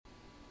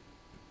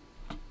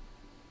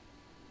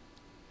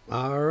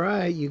All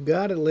right, you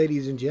got it,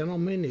 ladies and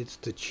gentlemen. It's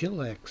the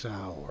Chillax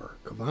Hour.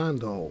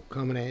 Cavando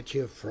coming at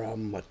you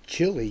from a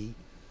chilly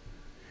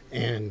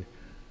and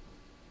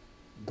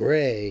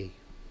gray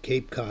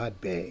Cape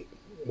Cod Bay.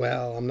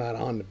 Well, I'm not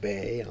on the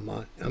bay. I'm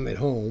at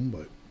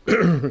home,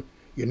 but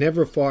you're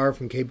never far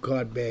from Cape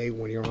Cod Bay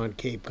when you're on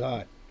Cape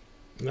Cod.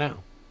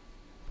 Now,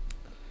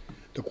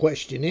 the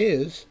question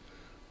is,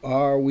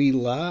 are we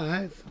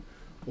live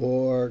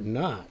or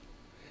not?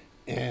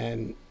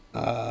 And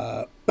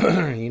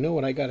you know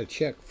what I got to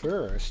check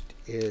first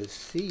is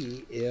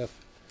see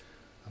if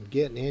I'm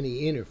getting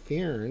any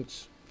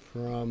interference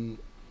from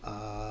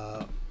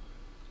the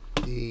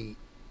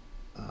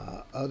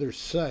other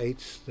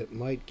sites that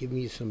might give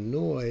me some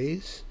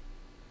noise.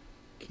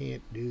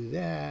 Can't do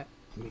that.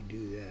 Let me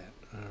do that.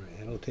 All right,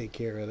 that'll take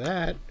care of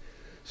that.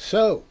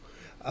 So,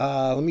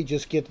 let me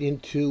just get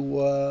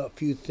into a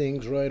few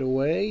things right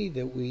away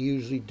that we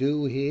usually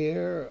do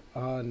here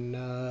on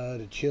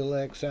the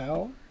Chillax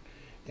Hour,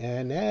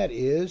 and that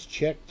is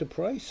check the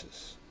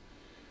prices.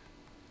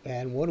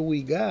 And what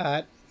we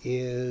got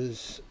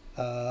is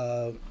we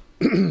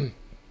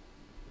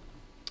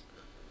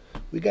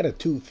got a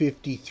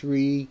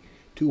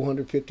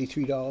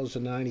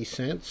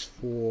 $253.90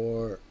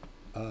 for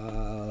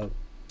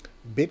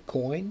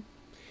Bitcoin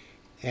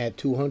at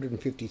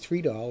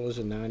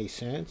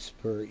 $253.90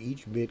 per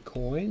each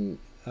Bitcoin.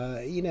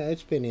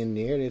 It's been in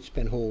there. It's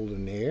been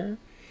holding there.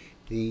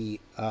 The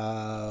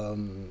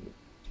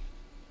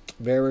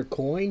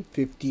Vericoin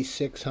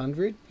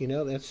 5,600.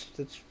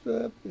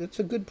 That's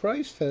a good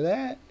price for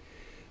that.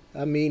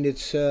 I mean,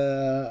 it's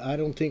I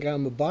don't think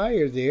I'm a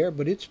buyer there,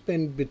 but it's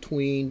been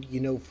between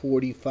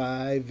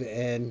 45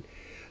 and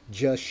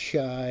just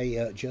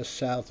shy, just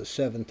south of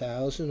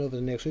 7,000 over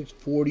the next week.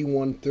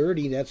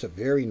 4130. That's a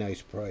very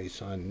nice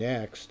price on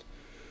Next.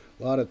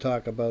 A lot of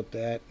talk about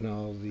that and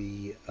all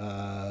the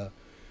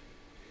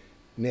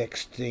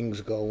next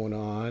things going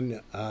on.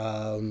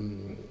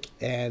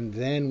 And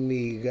then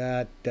we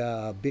got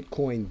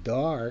Bitcoin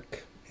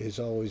Dark is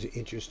always an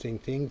interesting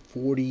thing.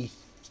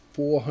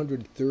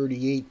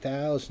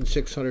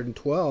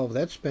 438,612.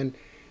 There's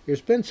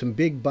been some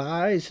big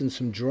buys and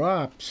some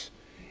drops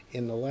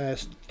in the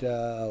last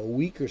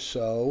week or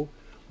so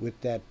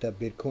with that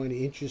Bitcoin.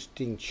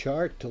 Interesting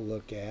chart to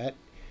look at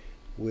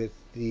with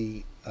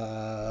the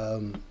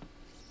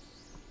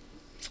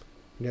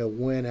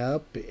went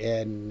up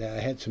and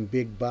had some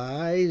big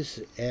buys,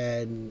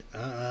 and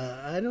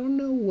I don't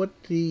know what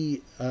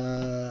the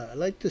I'd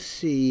like to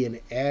see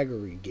an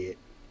aggregate.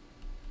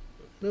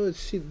 No,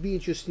 it'd be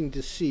interesting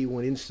to see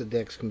when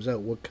InstantDEX comes out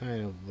what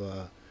kind of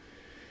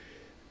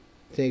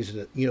things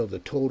that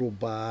the total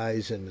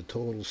buys and the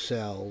total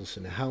sells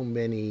and how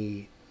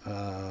many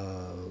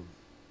were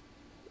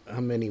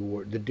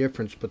the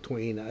difference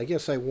between. I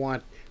guess I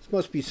want this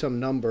must be some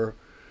number,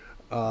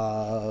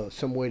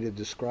 some way to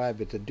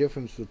describe it. The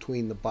difference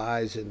between the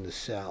buys and the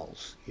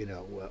sells.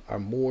 Are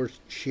more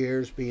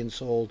shares being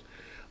sold?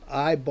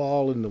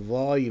 Eyeballing the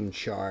volume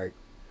chart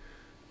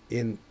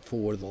in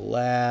for the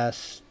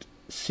last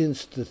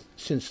since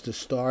the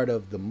start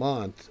of the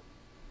month,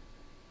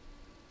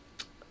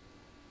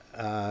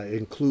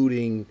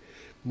 including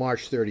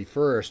March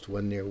 31st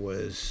when there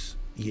was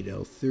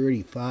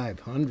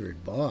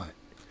 3,500 bought,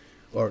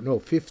 or no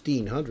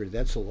 1,500.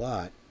 That's a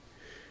lot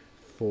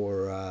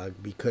for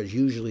because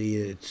usually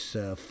it's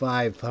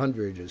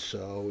 500 or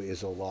so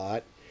is a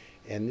lot,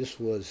 and this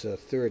was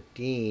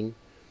 13.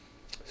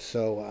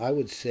 So I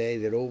would say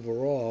that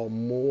overall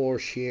more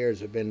shares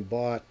have been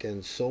bought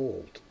than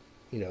sold.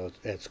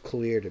 That's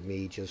clear to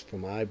me just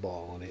from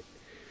eyeballing it.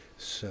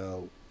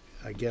 So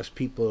I guess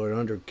people are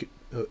under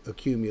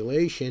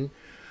accumulation.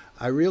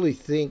 I really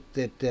think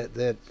that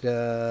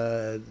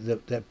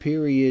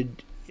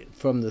period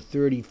from the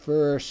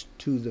 31st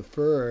to the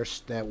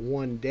 1st, that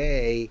one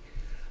day,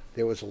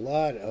 there was a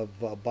lot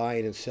of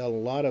buying and selling, a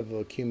lot of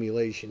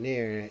accumulation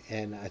there,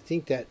 and I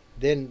think that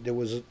then there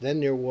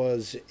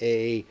was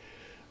a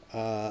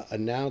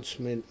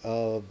announcement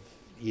of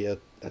I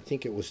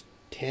think it was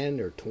 10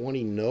 or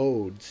 20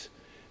 nodes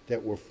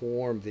that were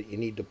formed that you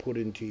need to put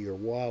into your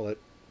wallet,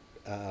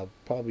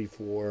 probably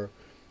for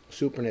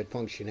Supernet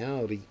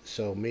functionality.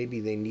 So maybe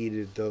they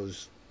needed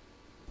those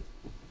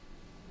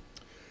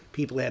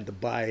people had to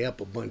buy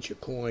up a bunch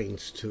of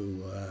coins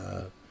to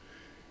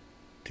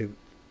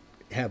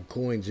have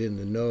coins in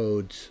the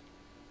nodes.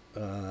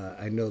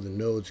 I know the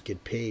nodes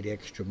get paid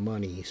extra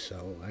money,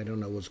 so I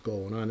don't know what's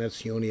going on.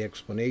 That's the only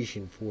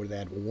explanation for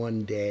that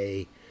one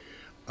day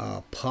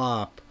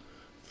pop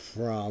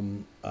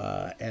from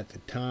at the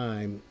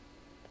time.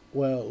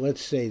 Well,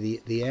 let's say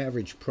the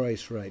average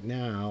price right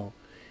now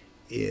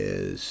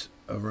is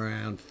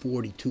around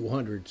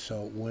 4,200,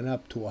 so it went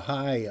up to a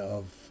high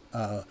of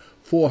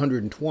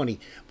 420,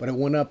 but it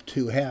went up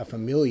to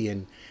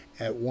 500,000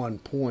 at one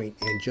point,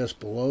 and just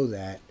below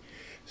that.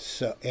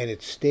 So, and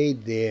it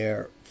stayed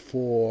there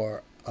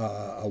for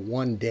a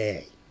one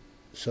day.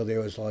 So there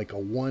was like a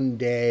one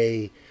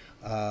day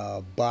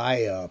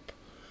buy up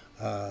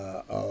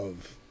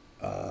of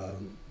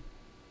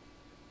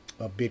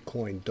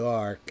Bitcoin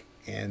Dark,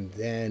 and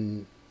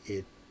then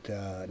it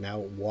now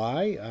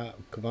why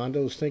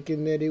Kavando's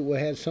thinking that it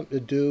had something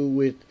to do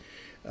with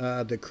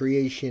the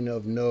creation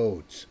of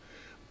nodes,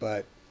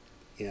 but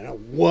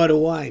what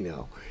do I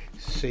know?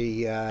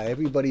 See,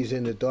 everybody's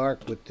in the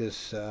dark with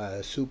this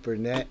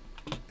Supernet,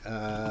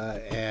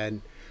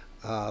 and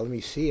let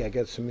me see. I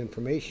got some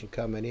information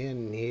coming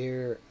in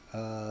here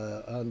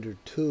under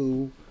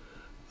two.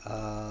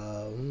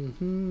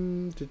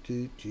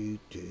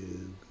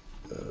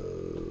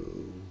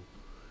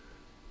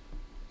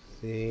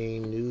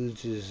 Thing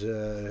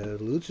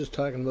Lutz is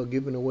talking about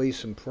giving away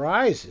some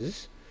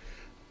prizes.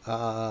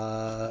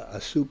 A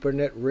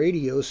Supernet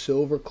radio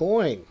silver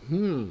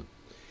coin.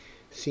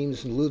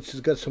 Seems Lutz has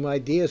got some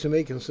ideas of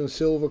making some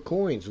silver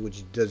coins,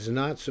 which does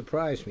not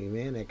surprise me,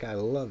 man. That guy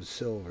loves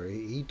silver.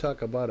 He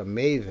talk about a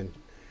maven.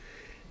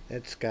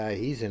 That guy,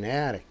 he's an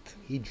addict.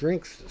 He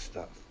drinks the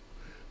stuff.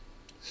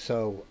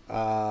 So,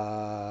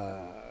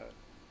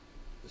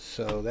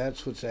 so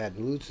that's what's at.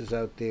 Lutz is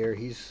out there.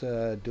 He's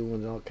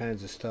doing all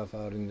kinds of stuff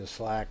out in the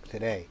Slack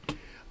today.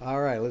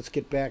 All right, let's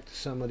get back to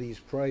some of these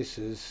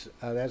prices.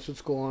 That's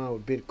what's going on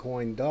with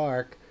Bitcoin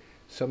Dark.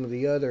 Some of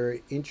the other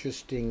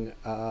interesting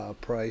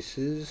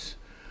prices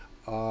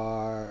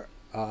are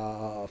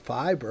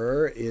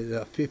fiber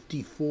is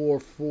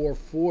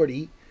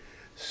 54,440,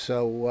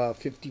 so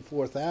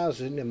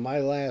 54,000. And my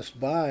last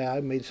buy, I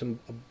made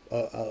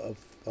a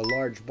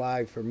large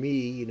buy for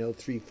me,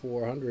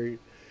 3,400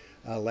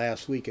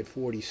 last week at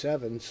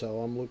 47.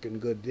 So I'm looking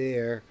good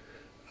there.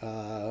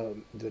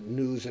 The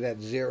news of that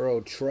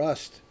Zero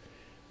Trust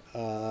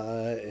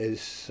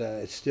is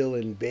still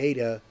in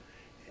beta.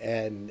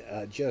 And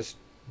just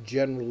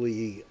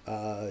generally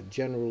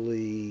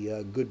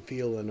good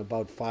feeling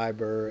about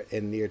fiber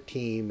and their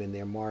team and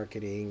their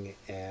marketing,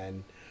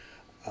 and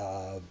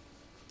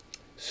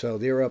so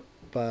they're up.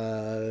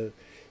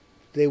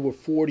 They were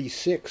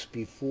 46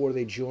 before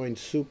they joined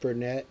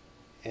Supernet,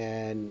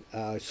 and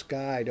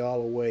skied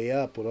all the way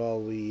up with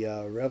all the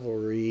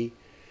revelry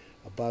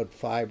about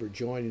fiber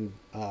joining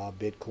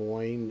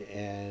Bitcoin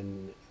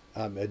and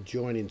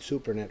joining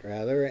Supernet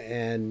rather,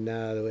 and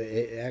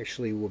it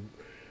actually were.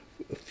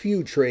 A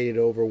few traded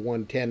over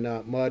 110,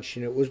 not much,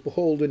 and it was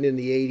holding in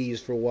the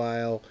 80s for a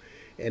while,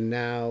 and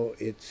now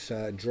it's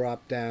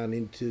dropped down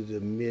into the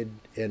mid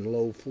and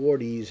low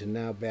 40s, and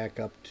now back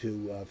up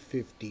to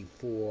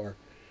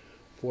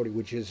 54.40,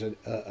 which is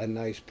a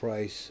nice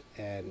price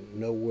and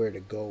nowhere to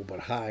go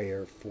but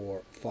higher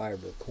for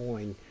fiber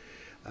coin,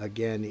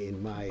 again,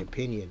 in my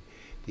opinion.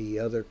 The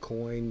other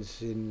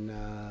coins in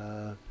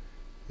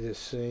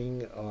this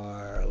thing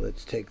are,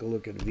 let's take a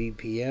look at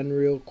VPN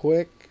real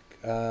quick.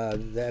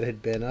 That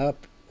had been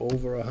up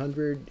over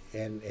 100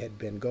 and had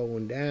been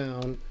going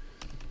down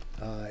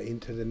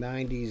into the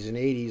 90s and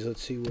 80s.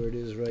 Let's see where it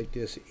is right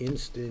this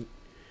instant.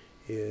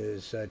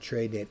 Is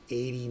trading at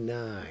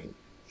 89.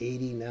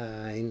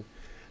 89.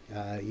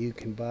 You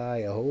can buy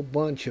a whole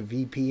bunch of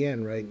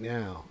VPN right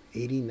now.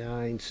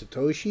 89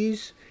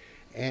 Satoshis.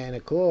 And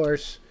of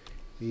course,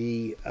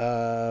 the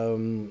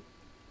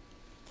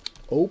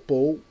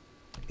Opal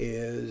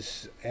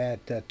is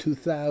at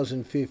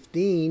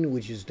 2015,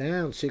 which is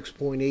down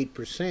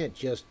 6.8%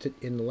 just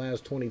in the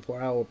last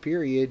 24-hour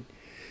period.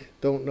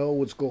 Don't know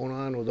what's going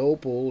on with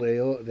Opal. They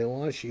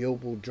launched the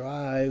Opal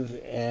Drive,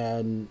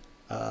 and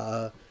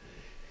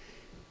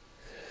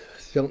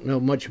don't know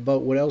much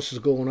about what else is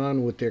going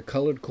on with their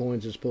colored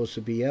coins. Are supposed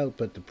to be out,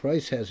 but the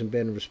price hasn't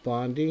been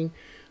responding.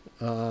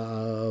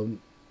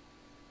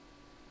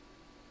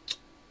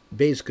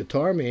 Bass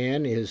Guitar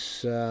Man has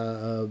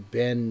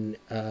been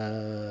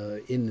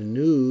in the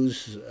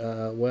news.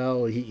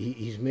 Well,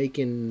 he's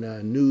making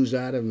news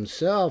out of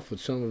himself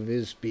with some of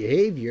his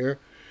behavior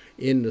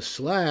in the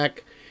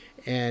Slack.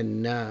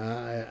 And,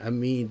 I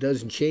mean, it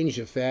doesn't change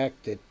the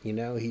fact that,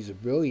 he's a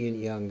brilliant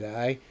young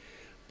guy.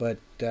 But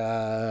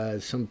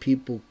some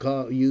people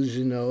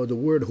using the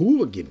word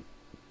hooligan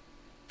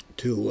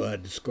to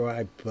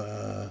describe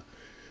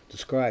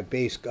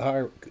Bass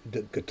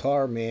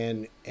Guitar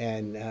Man,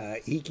 and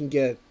he can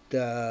get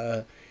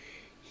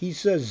he's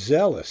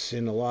zealous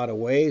in a lot of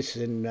ways,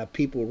 and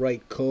people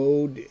write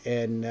code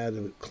and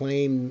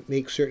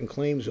make certain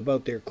claims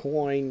about their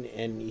coin,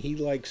 and he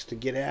likes to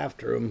get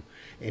after them,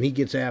 and he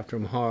gets after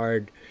them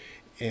hard,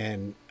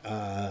 and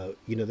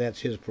that's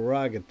his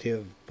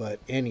prerogative.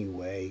 But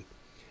anyway,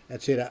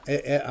 that's it.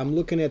 I'm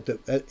looking at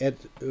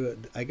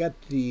I got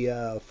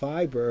the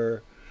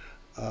fiber.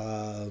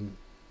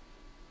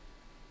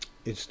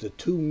 It's the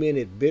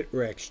 2-minute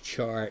Bitrex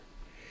chart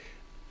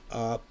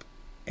up,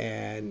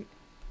 and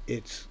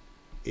it's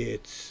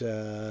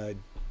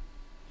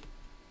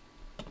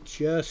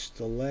just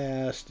the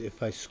last.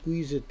 If I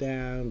squeeze it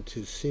down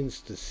to since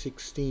the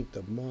 16th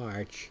of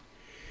March,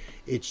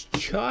 it's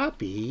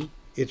choppy.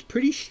 It's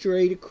pretty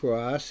straight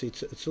across.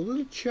 It's a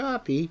little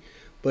choppy,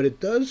 but it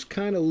does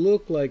kind of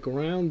look like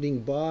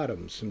rounding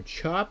bottoms, some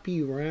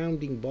choppy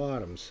rounding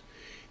bottoms,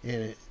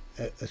 and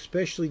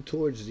especially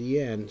towards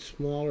the end,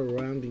 smaller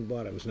rounding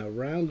bottoms. Now,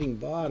 rounding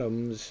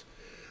bottoms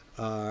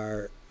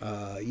are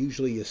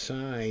usually a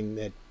sign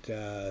that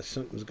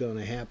something's going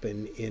to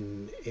happen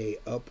in a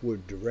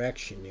upward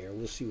direction there.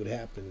 We'll see what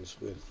happens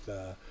with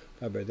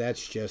fiber.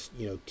 That's just,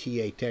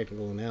 TA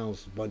technical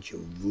analysis, a bunch of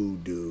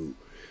voodoo.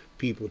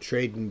 People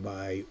trading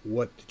by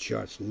what the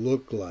charts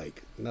look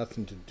like,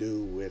 nothing to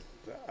do with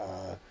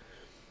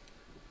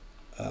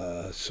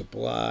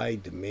supply,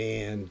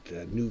 demand,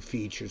 new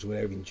features,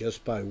 whatever,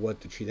 just by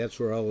what the tree. That's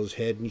where all those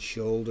head and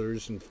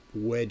shoulders and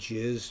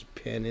wedges,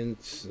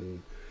 pennants,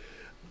 and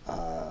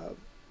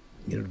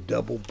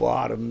double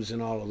bottoms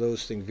and all of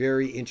those things.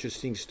 Very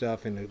interesting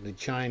stuff. And the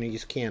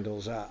Chinese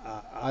candles.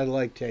 I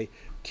like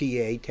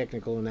TA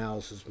technical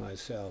analysis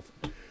myself.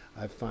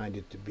 I find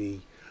it to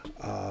be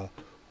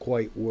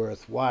quite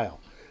worthwhile.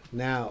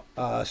 Now,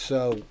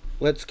 so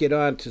let's get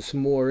on to some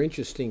more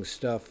interesting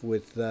stuff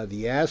with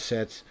the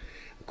assets.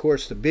 Of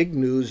course, the big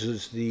news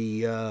is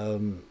the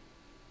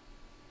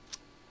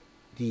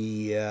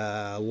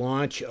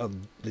launch of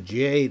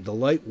the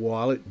Light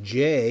Wallet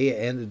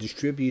J, and the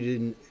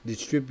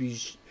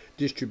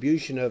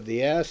distribution of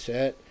the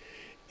asset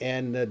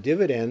and the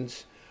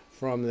dividends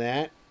from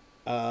that.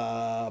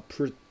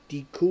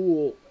 Pretty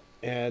cool,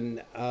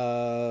 and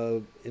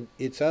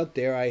it's out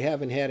there. I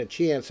haven't had a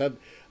chance.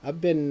 I've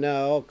been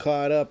all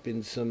caught up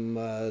in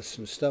some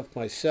stuff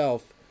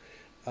myself.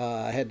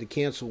 I had to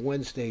cancel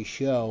Wednesday's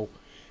show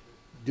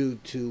due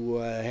to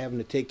having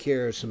to take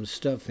care of some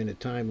stuff in a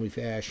timely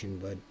fashion,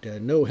 but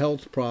no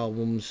health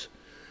problems.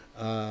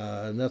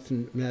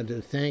 Nothing.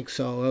 Thanks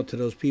all out to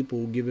those people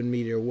who given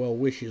me their well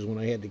wishes when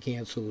I had to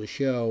cancel the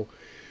show.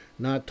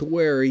 Not to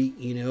worry,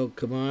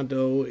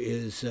 Commando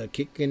is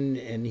kicking,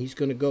 and he's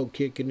going to go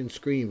kicking and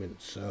screaming.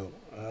 So,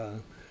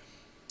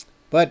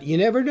 but you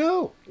never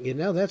know.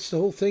 That's the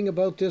whole thing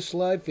about this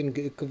life. And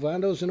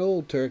Cavando's an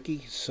old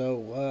turkey,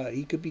 so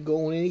he could be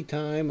going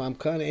anytime. I'm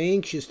kind of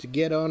anxious to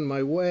get on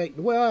my way.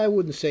 Well, I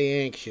wouldn't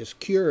say anxious,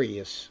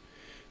 curious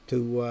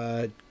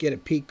to get a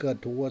peek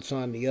at what's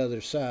on the other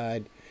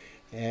side.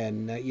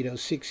 And,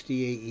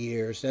 68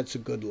 years, that's a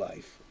good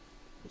life.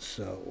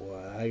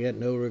 So I got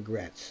no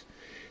regrets.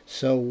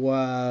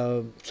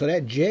 So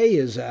that J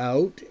is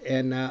out,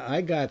 and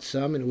I got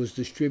some, and it was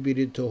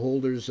distributed to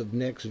holders of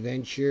Next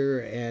Venture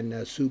and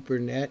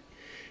Supernet,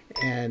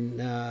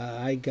 and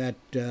I got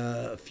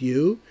a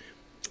few,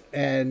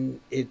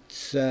 and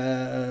it's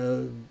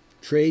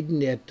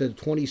trading at the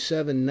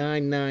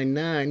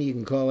 27,999. You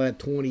can call that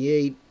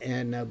 28,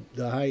 and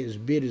the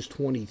highest bid is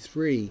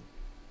 23.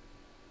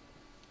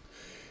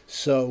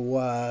 So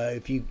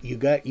if you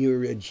got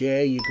your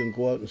J, you can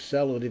go out and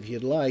sell it if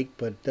you'd like,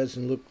 but it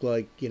doesn't look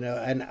like,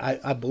 and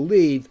I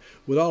believe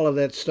with all of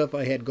that stuff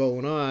I had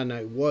going on,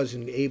 I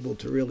wasn't able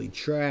to really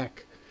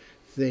track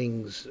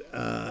things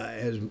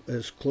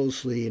as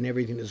closely and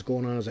everything that's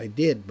going on as I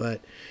did,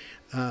 but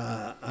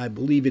I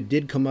believe it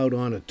did come out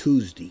on a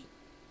Tuesday.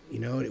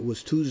 It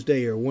was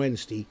Tuesday or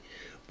Wednesday.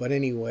 But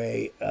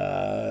anyway,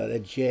 the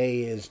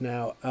J is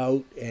now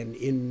out and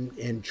in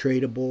and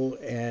tradable,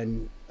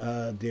 and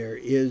there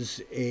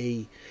is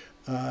you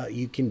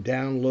can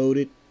download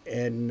it,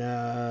 and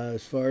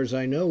as far as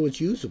I know, it's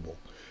usable.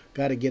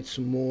 Got to get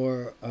some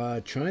more.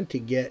 Trying to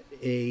get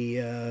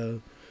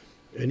an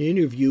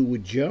interview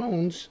with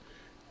Jones.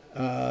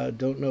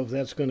 Don't know if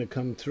that's going to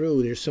come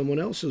through. There's someone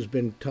else who's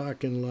been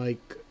talking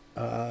like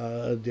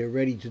they're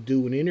ready to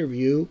do an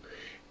interview.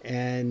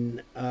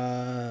 And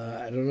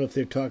I don't know if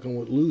they're talking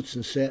with Lutz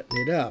and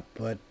setting it up,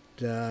 but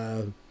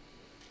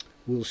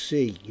we'll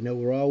see.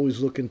 We're always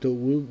looking to.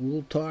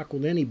 We'll talk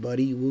with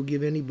anybody. We'll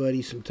give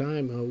anybody some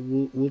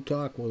time. We'll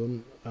talk with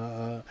them.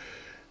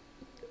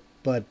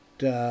 But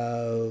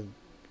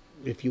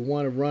if you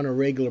want to run a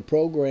regular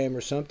program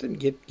or something,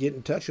 get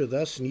in touch with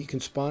us, and you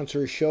can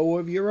sponsor a show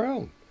of your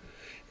own.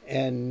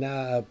 And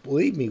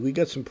believe me, we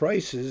got some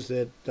prices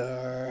that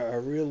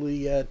are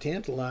really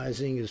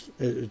tantalizing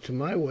to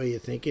my way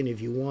of thinking.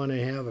 If you want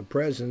to have a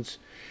presence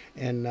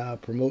and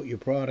promote your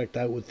product,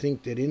 I would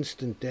think that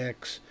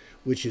InstantDEX,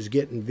 which is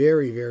getting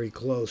very, very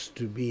close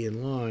to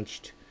being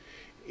launched,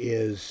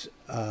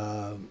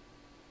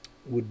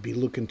 would be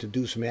looking to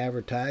do some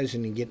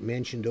advertising and get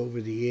mentioned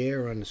over the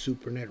air on the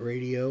Supernet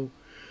radio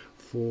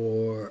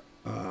for,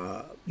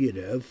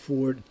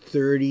 for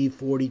 30,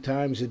 40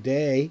 times a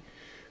day.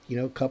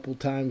 A couple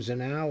times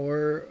an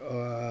hour,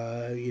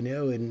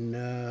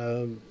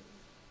 and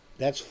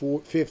that's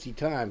 50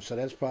 times, so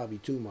that's probably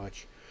too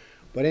much.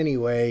 But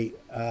anyway,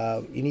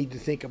 you need to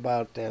think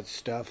about that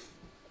stuff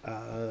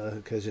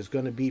because there's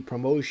going to be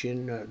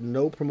promotion.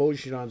 No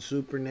promotion on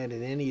Supernet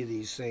and any of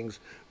these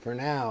things for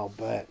now,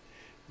 but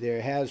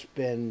there has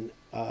been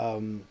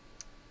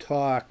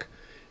talk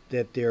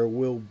that there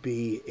will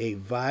be a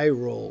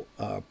viral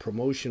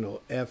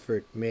promotional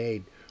effort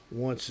made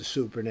once the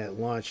Supernet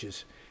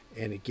launches.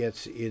 And it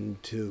gets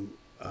into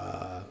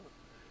the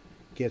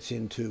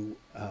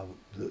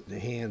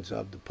hands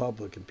of the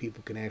public, and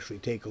people can actually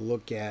take a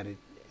look at it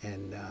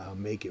and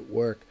make it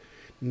work.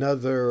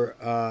 Another,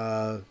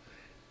 'cause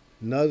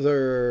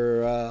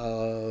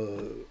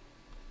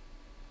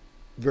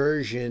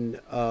version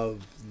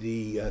of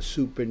the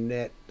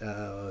Supernet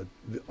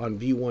on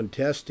V1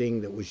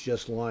 testing that was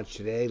just launched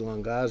today.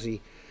 Longazi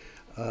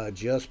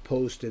just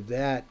posted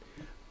that.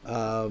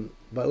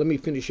 But let me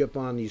finish up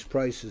on these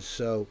prices.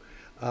 So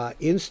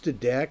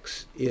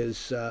InstantDEX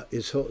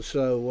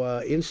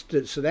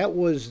so that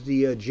was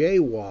the J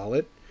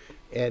wallet,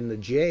 and the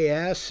J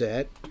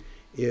asset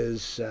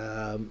is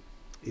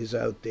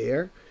out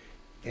there,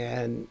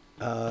 and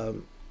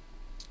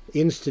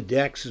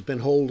InstantDEX has been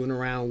holding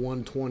around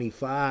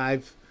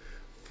 125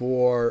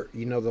 for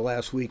the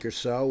last week or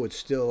so. It's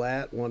still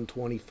at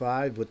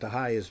 125 with the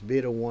highest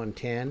bid of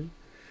 110.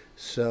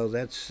 So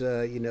that's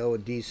a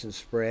decent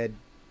spread.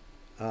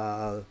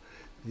 The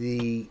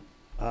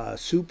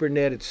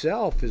Supernet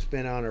itself has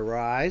been on a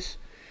rise.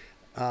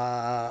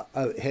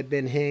 Had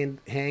been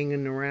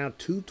hanging around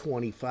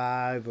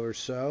 225 or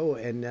so,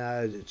 and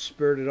it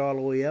spurted all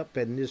the way up.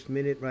 And this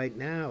minute right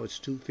now, it's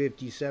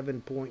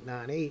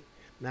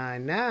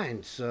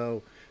 257.9899.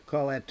 So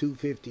call that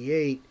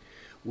 258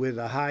 with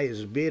the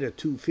highest bid of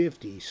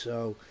 250.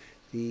 So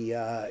the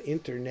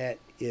Supernet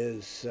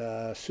is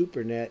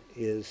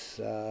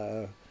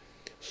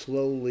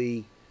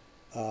slowly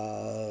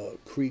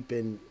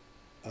creeping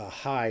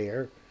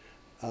higher.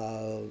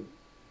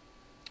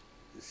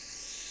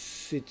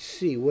 Let's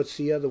see, what's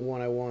the other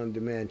one I wanted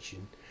to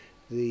mention?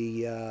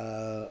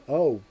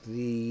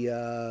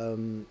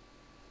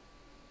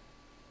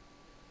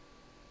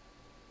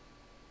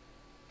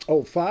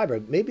 Fiber.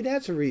 Maybe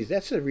that's a reason.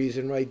 That's a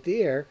reason right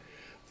there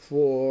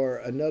for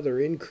another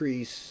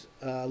increase,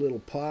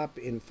 little pop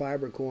in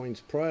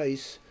Fibercoin's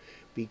price,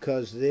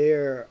 because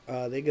they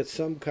got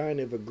some kind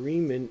of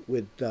agreement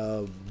with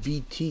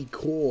BT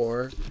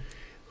Core,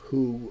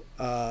 who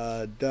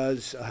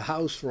does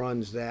house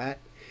runs that,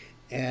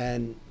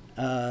 and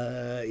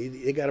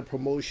they got a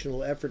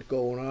promotional effort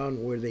going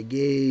on where they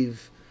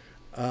gave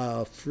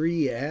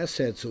free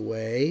assets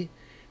away,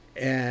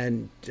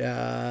 and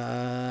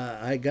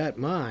I got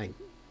mine.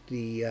 That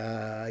you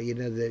all you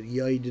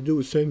had to do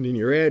was send in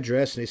your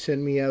address, and they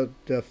send me out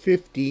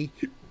 50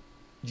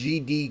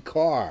 GD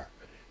car,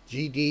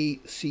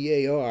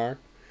 GDCAR.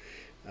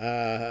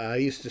 I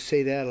used to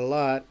say that a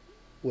lot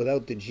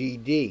without the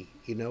GD.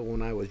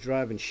 When I was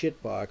driving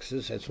shit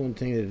boxes, that's one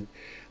thing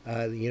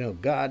that,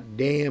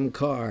 goddamn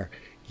car,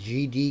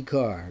 GD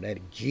car,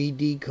 that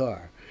GD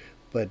car.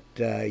 But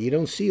you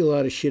don't see a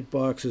lot of shit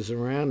boxes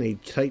around. They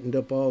tightened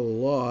up all the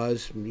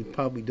laws. You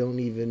probably don't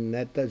even,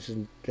 that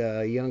doesn't,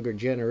 younger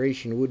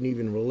generation wouldn't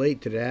even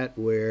relate to that,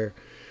 where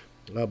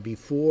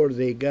before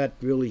they got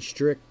really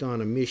strict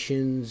on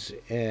emissions,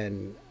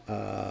 and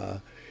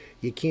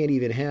you can't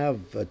even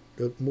have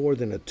more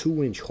than a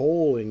 2-inch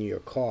hole in your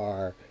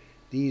car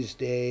these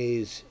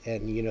days,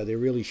 and they're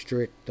really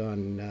strict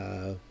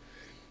on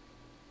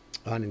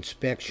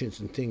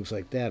inspections and things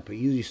like that. But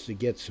you used to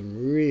get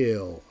some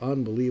real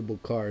unbelievable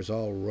cars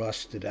all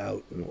rusted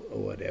out and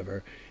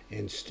whatever,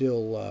 and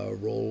still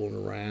rolling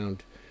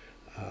around.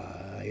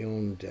 I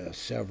owned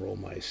several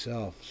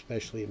myself,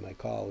 especially in my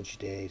college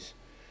days.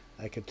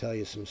 I could tell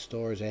you some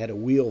stories. I had a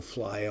wheel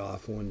fly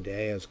off one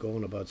day. I was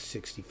going about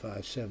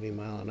 65, 70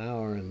 mile an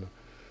hour, and the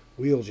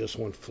wheel just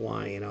went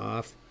flying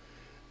off.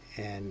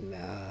 And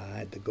I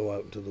had to go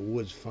out into the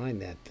woods, find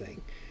that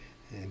thing,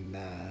 and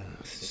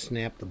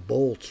snap the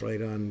bolts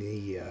right on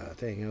the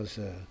thing. I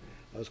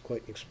was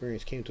quite an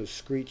experience. Came to a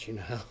screeching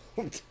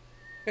halt.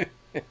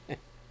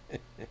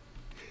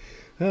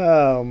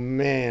 Oh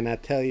man, I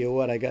tell you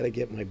what, I got to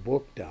get my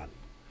book done.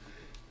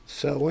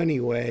 So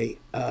anyway,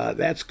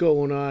 that's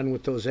going on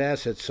with those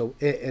assets. So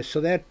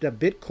that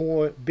BT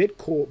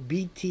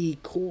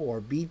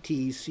Core,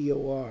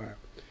 BTCOR,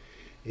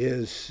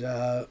 is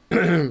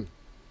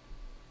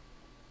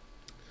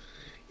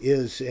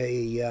is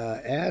a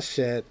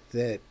asset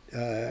that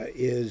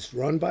is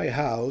run by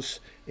House,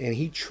 and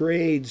he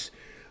trades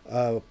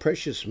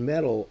precious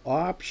metal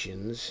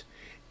options,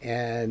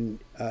 and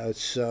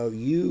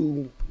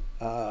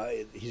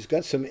he's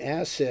got some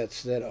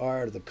assets that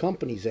are the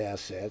company's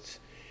assets,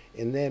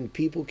 and then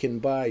people can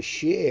buy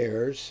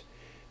shares.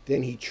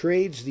 Then he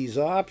trades these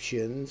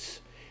options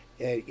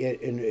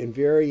in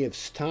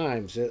various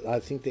times.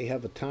 I think they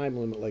have a time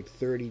limit, like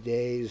 30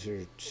 days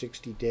or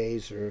 60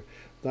 days, or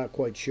not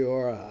quite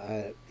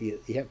sure. You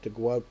have to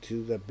go out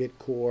to the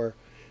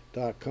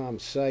bitcore.com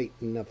site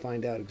and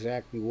find out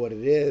exactly what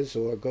it is,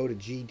 or go to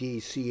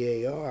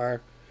GDCAR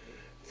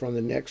from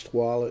the Next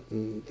wallet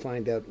and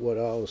find out what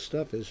all the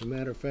stuff is. As a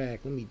matter of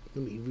fact, let me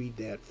read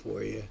that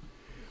for you.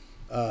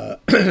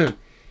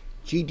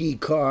 GD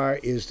Car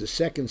is the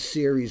second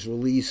series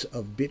release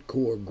of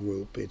Bitcore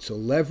Group. It's a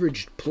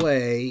leveraged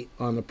play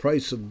on the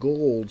price of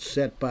gold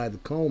set by the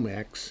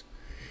COMEX,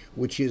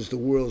 which is the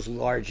world's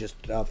largest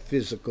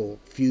physical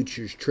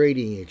futures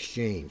trading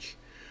exchange.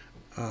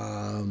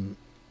 The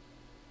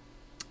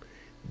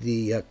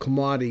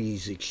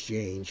commodities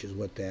exchange is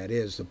what that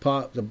is. The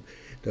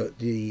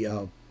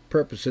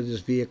purpose of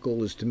this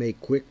vehicle is to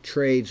make quick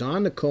trades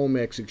on the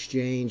COMEX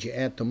exchange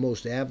at the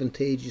most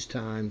advantageous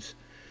times,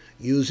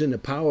 using the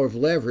power of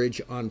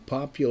leverage on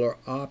popular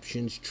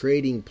options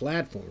trading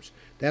platforms.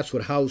 That's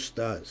what House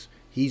does.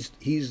 He's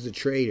the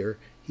trader.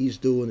 He's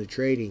doing the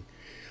trading.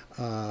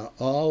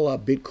 All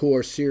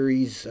Bitcore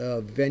series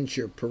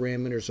venture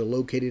parameters are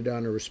located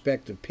on the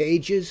respective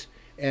pages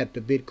at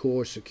the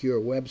Bitcore secure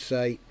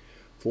website.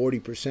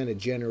 40% of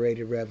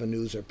generated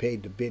revenues are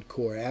paid to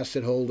Bitcore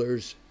asset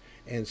holders,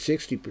 and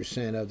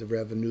 60% of the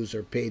revenues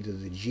are paid to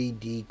the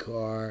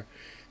GDCAR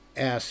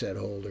asset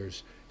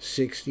holders.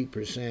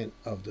 60%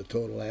 of the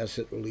total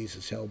asset release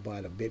is held by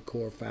the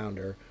Bitcore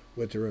founder,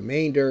 with the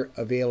remainder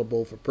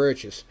available for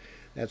purchase.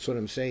 That's what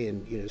I'm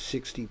saying.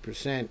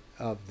 60%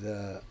 of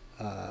the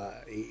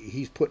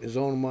he's putting his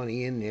own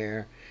money in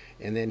there,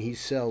 and then he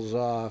sells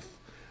off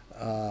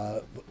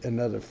the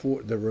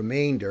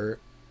remainder,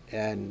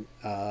 and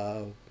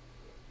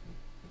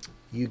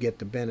you get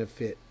the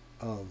benefit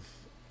of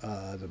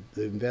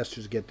the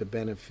investors get the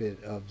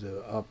benefit of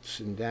the ups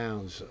and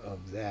downs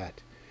of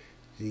that.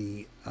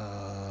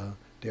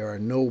 There are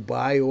no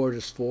buy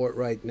orders for it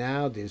right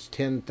now. There's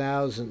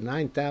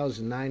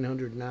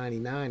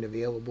 9,999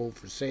 available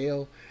for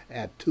sale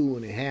at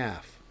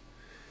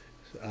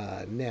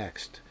 2.5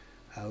 next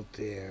out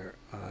there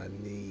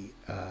on the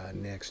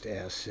next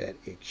asset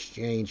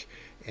exchange.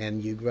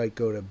 And you might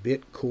go to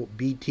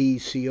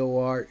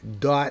btcor.ceo,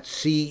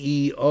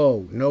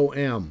 no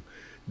M,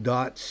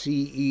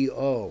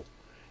 .ceo,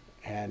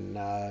 and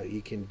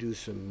you can do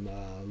some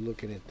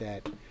looking at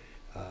that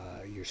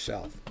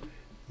yourself.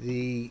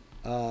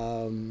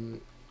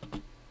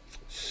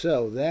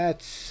 So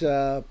that's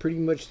pretty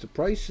much the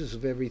prices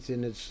of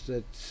everything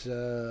that's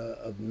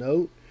of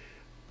note.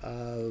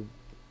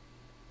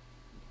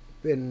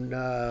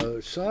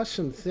 Saw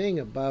something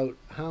about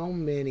how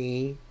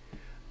many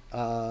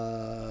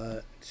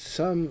I'm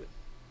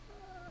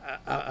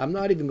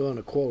not even going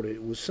to quote it.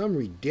 It was some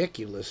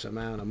ridiculous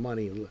amount of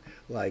money,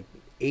 like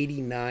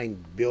 $89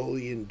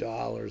 billion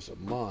a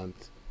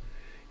month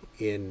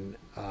in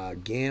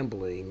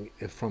gambling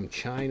from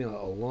China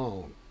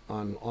alone,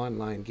 on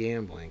online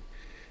gambling.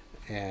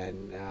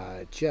 And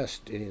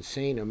just an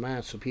insane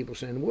amount. So people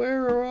saying,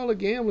 where are all the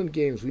gambling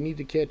games? We need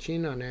to catch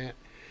in on that.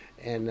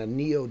 And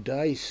Neo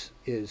Dice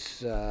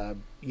is,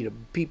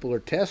 people are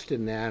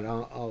testing that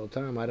all the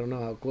time. I don't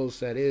know how close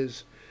that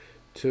is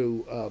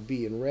to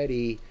being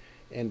ready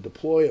and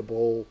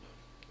deployable,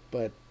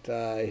 but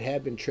it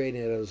had been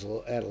trading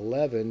at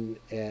 11,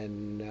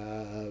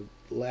 and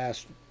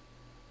last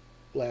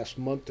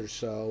month or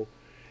so,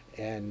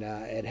 and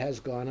it has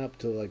gone up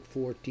to like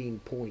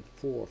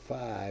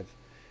 14.45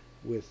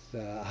 with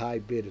a high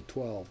bid of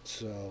 12.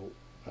 So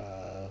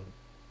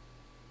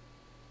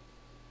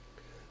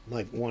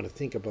might want to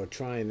think about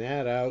trying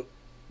that out.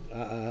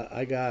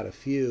 I got a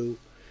few.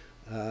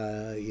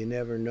 You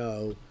never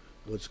know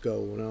what's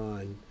going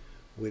on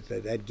with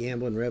that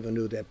gambling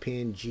revenue. That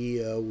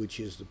Pangea, which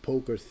is the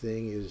poker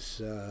thing,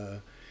 is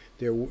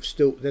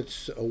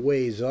that's a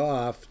ways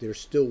off. They're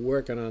still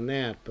working on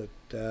that, but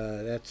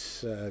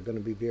that's going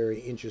to be very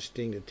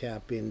interesting to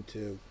tap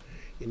into,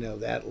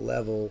 that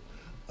level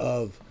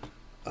of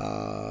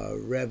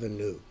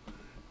revenue.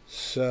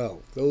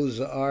 So those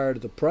are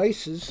the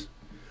prices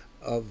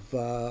of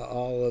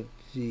all of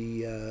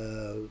the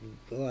a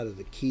lot of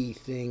the key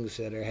things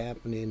that are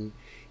happening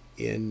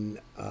in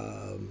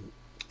the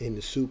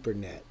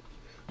Supernet.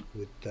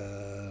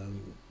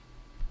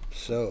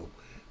 So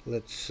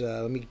let's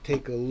let me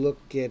take a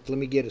look at. Let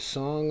me get a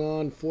song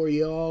on for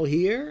you all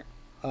here,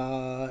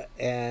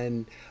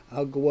 and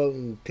I'll go out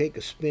and take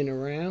a spin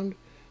around,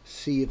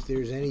 see if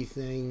there's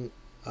anything,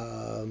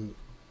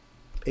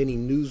 any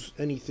news,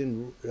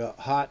 anything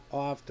hot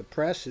off the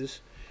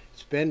presses.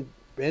 It's been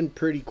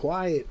pretty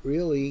quiet,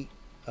 really.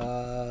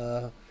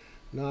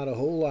 Not a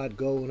whole lot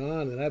going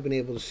on that I've been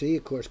able to see.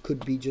 Of course,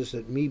 could be just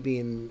that me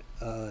being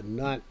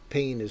not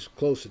paying as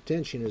close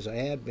attention as I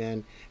have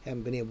been.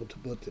 Haven't been able to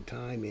put the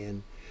time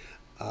in.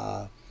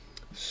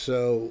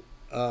 So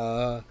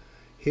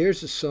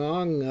here's a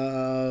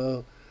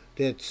song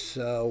that's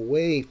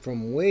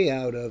way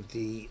out of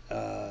the.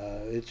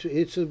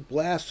 It's a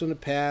blast from the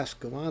past.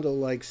 Cavando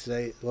likes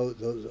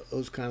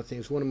those kind of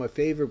things. One of my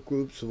favorite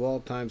groups of all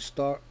time,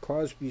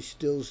 Crosby,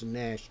 Stills, and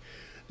Nash.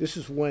 This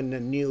is when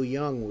Neil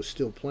Young was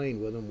still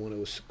playing with them, when it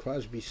was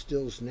Crosby,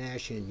 Stills,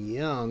 Nash, and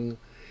Young.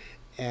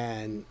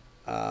 And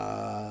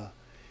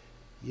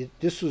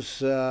this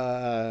is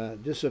a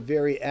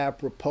very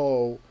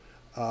apropos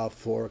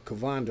for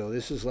Cavando.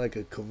 This is like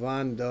a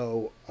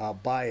Cavando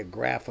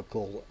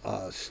biographical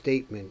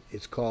statement.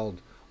 It's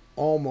called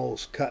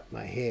Almost Cut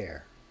My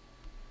Hair.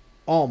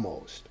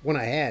 Almost. When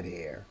I had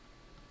hair.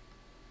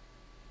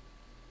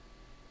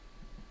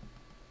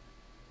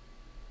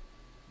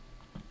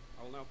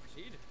 I will now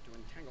proceed to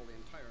entangle the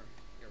entire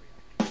area.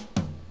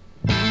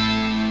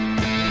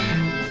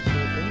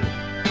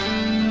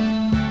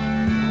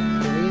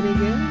 Playing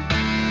again?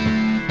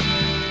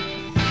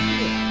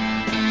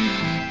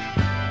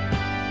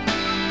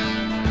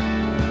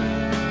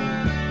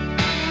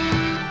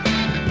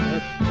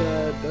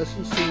 That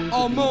doesn't seem to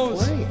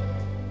Almost be playing.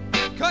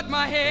 cut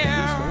my At least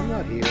I'm hair.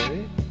 not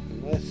hearing it.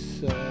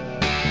 let's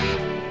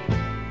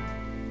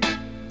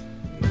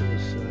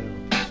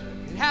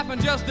It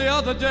happened just the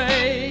other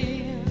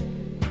day.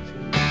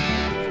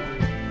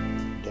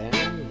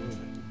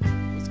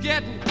 Was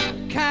getting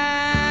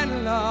kind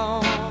of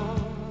long.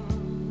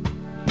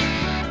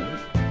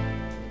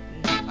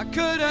 I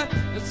could have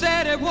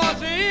said it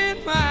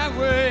wasn't my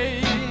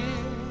way,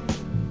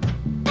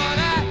 but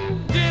I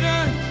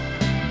didn't,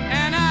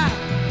 and I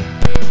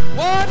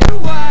wonder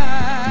why.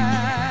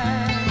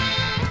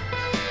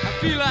 I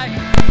feel like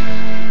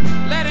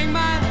letting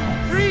my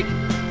freak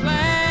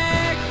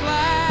flag fly.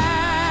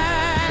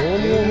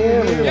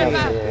 Yes,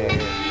 I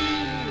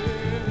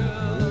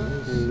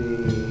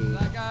feel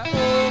like I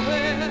owe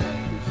it.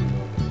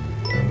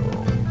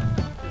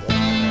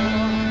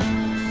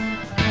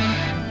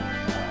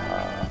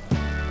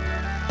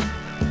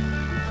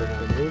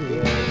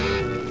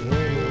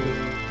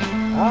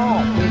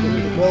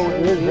 So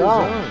is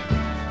on.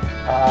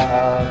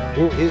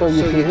 So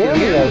you can hear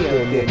me out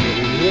there. Did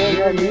you hear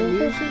that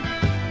music?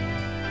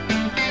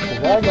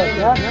 'Cause I got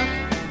nothing.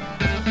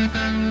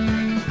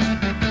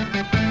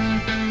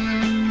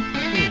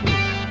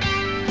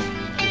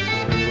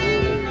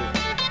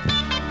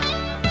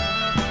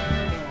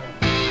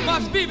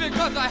 Must be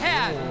because I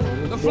had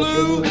the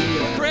flu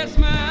for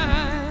Christmas,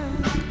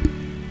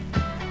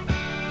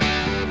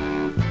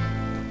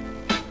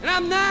 and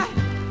I'm not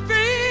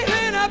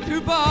feeling up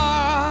to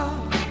bar.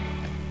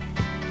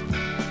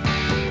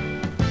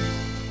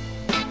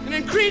 It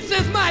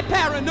increases my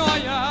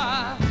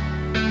paranoia,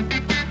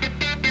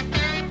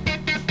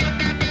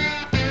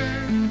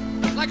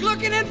 like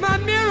looking at my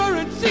mirror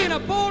and seeing a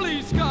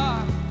police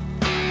car.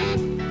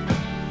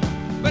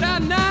 But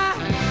I'm not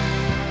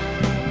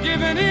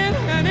giving in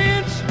an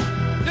inch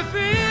to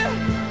fear.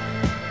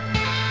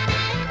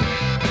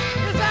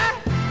 Yes, I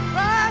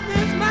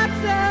promised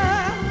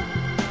myself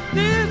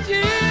this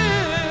year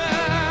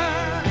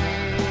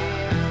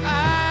I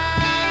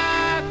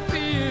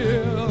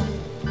feel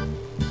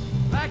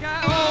like I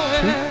owe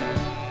it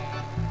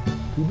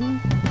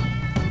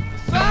to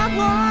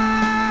someone.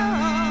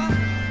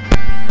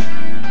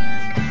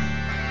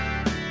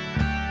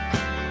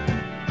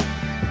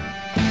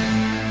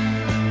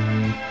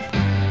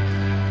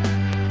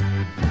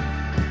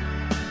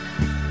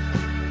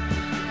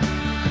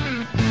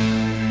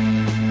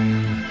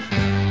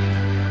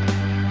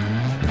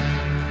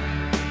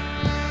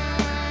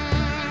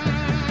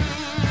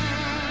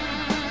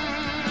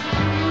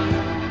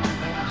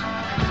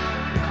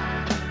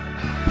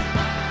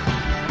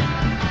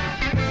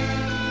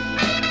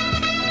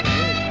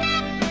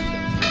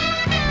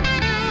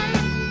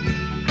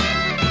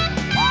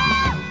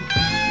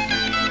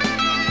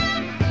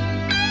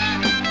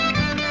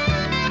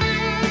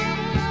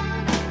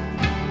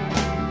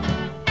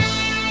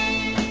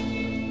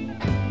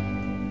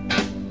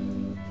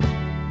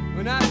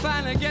 When I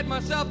finally get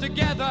myself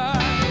together,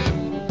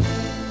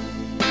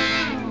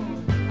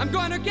 I'm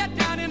going to get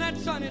down in that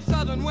sunny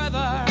southern weather,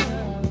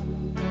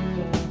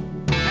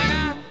 and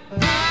I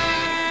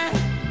find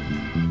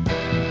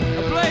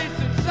a place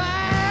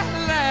inside the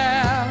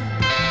lab,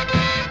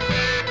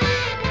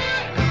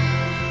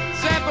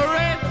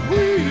 separate the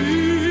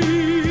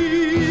wheat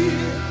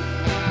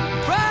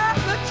from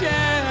the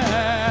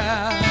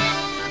chaff.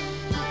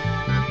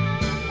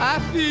 I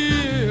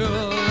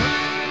feel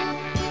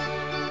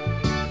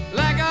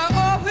like I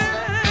owe it.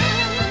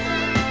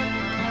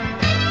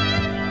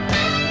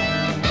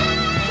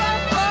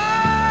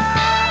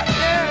 Someone,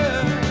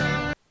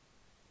 yeah.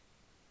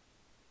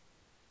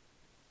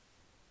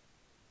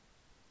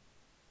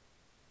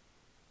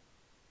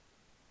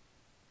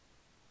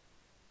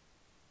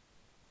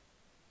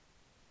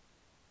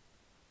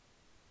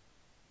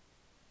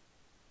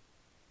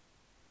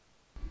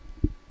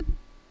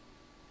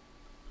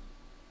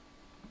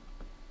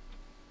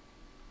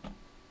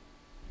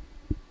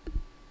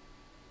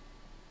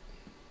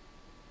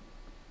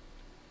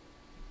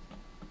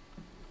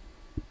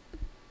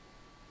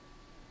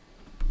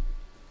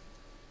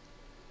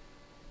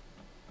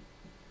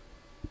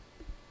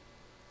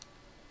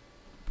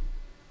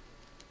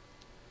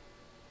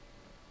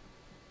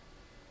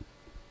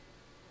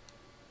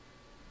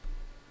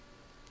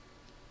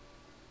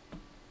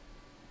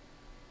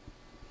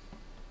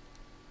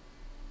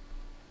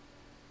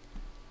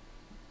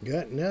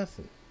 Got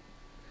nothing.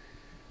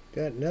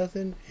 Got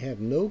nothing. Have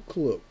no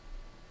clue.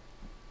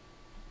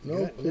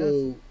 No Got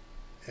clue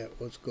at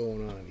what's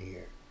going on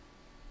here.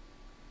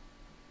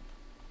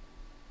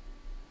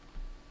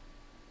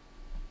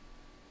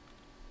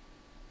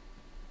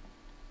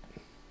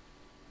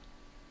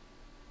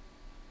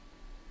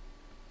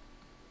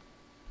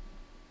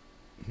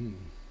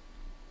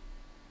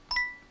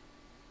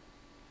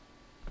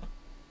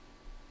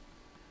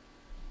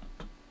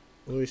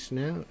 Voice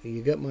now.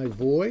 You got my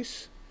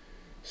voice?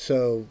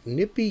 So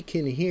Nippy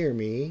can hear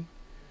me,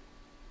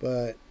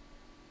 but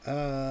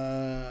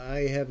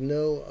I have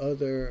no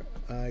other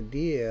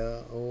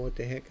idea on what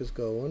the heck is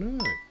going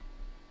on.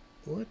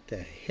 What the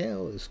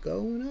hell is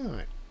going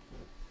on?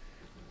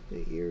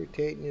 It's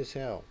irritating as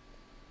hell.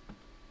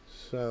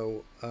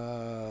 So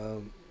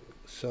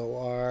So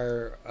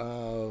our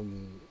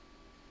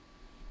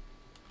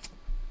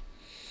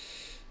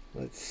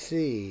let's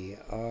see,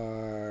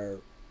 our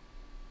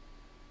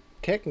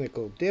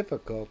technical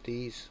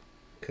difficulties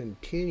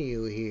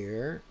continue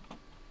here,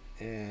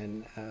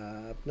 and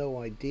I have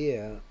no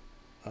idea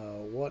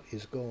what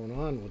is going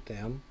on with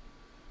them.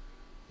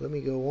 Let me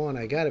go on.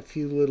 I got a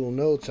few little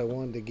notes I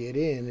wanted to get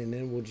in, and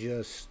then we'll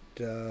just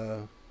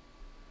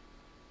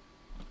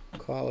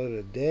call it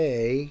a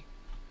day.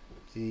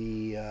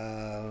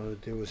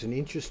 There was an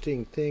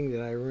interesting thing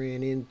that I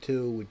ran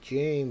into with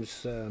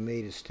James.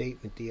 Made a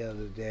statement the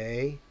other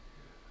day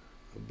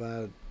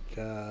about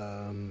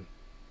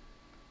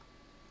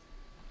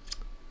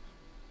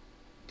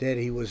that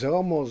he was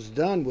almost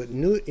done with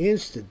new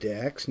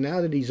InstantDEX.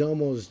 Now that he's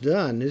almost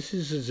done, this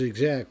is his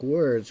exact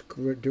words,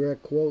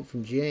 direct quote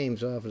from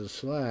James off of the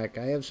Slack.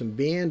 I have some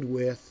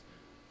bandwidth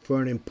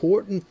for an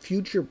important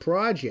future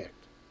project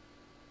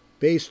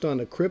based on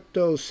the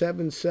Crypto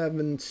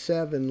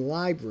 777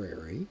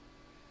 library.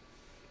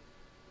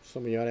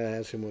 Some of you ought to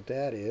ask him what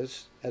that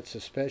is. That's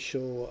a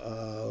special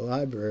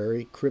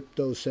library.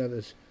 Crypto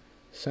 7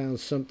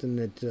 sounds something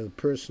that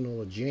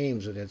personal of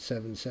James with that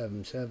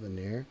 777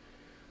 there.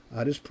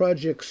 This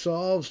project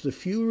solves the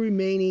few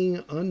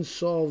remaining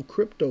unsolved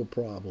crypto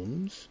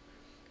problems,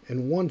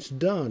 and once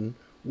done,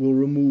 will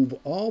remove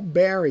all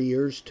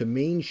barriers to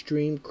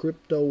mainstream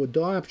crypto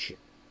adoption.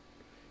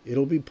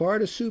 It'll be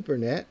part of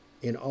Supernet,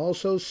 and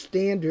also the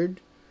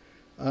standard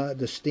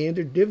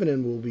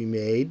dividend will be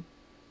made.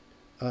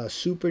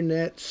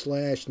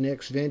 Supernet /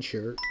 Next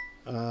Venture.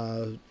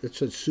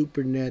 It's a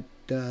Supernet.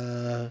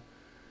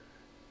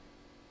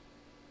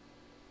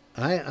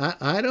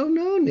 I don't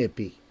know,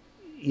 Nippy.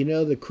 You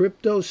know, the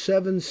Crypto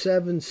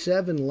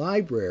 777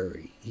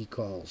 library, he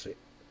calls it.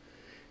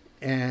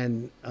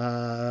 And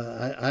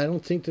I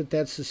don't think that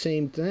that's the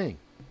same thing.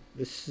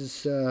 This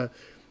is,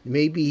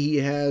 maybe he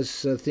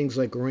has things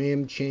like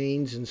RAM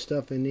chains and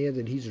stuff in there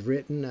that he's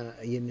written.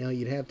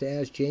 You'd have to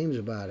ask James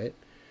about it.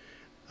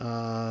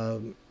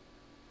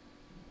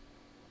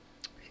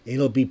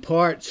 It'll be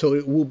so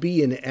it will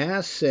be an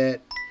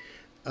asset,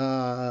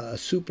 a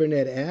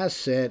Supernet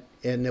asset,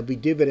 and there'll be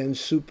dividends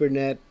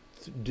Supernet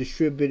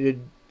distributed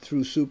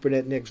through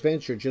Supernet Next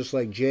Venture, just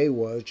like Jay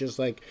was, just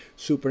like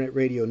Supernet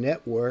Radio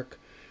Network,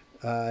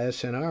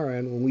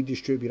 SNRN. When we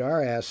distribute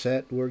our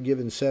asset, we're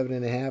giving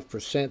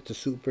 7.5% to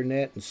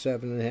Supernet and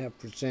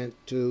 7.5%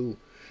 to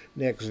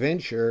Next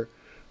Venture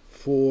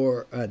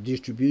for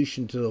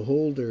distribution to the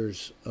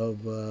holders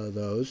of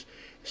those.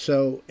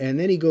 So, and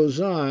then he goes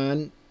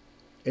on,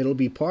 it'll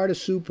be part of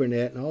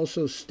Supernet, and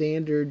also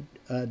standard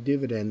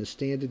dividend. The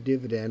standard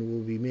dividend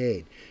will be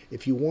made.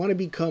 If you want to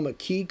become a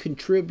key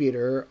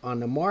contributor on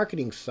the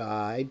marketing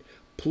side,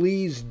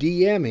 please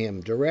DM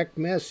him, direct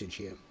message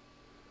him.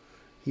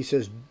 He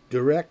says,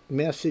 direct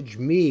message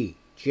me,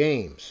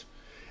 James.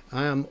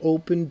 I'm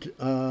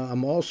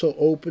also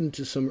open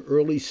to some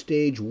early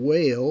stage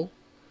whale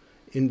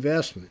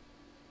investment.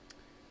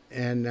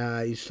 And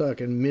he's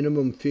talking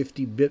minimum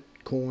 50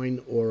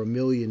 Bitcoin or $1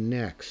 million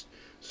next.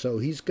 So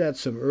he's got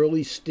some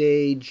early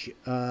stage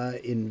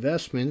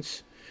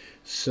investments.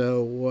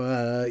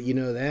 So,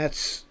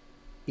 that's,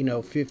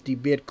 50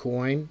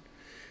 Bitcoin.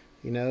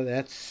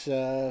 That's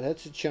a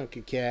chunk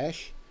of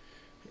cash.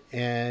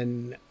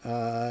 And,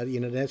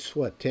 that's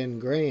what, 10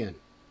 grand.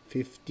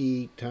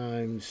 50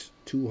 times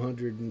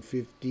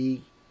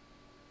 250.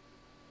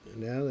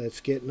 Now that's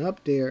getting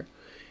up there.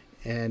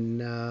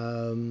 And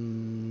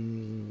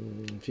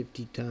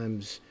 50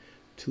 times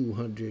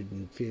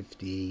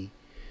 250.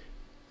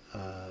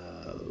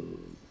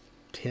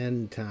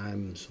 10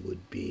 times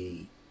would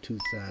be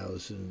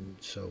 2,000,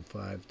 so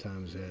 5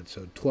 times that,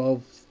 so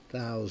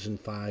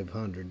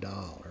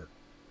 $12,500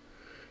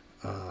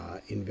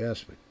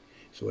 investment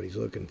is what he's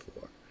looking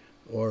for,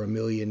 or $1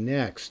 million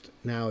next.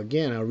 Now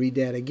again, I'll read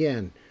that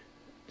again.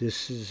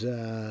 This is,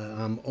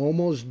 I'm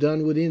almost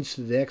done with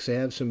InstantDEX. I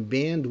have some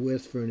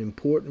bandwidth for an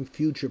important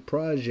future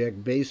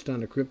project based on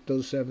the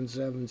Crypto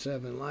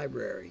 777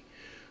 library.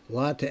 A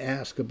lot to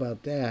ask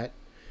about that.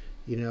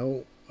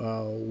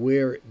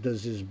 Where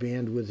does his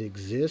bandwidth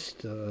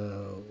exist?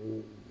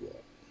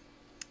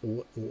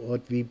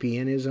 What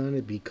VPN is on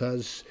it?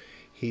 Because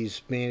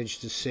he's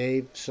managed to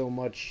save so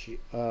much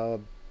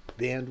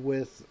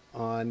bandwidth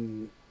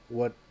on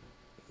what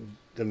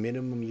the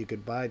minimum you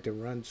could buy to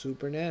run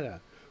Supernet.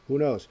 Who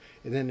knows?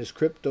 And then this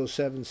Crypto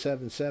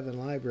 777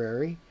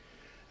 library.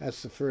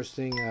 That's the first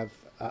thing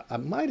I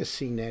might have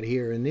seen that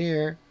here and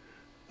there.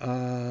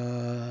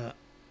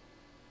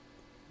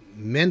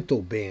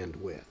 Mental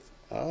bandwidth.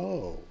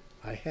 Oh,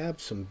 I have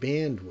some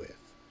bandwidth.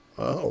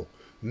 Oh,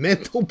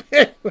 mental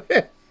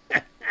bandwidth.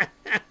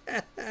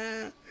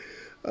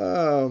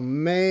 Oh,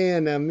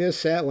 man, I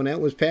missed that one.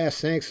 That was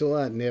past. Thanks a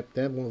lot, Nip.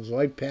 That one was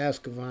right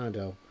past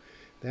Cavando.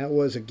 That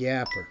was a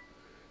gapper.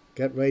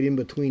 Got right in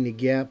between the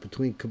gap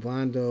between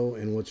Cavando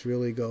and what's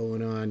really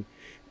going on.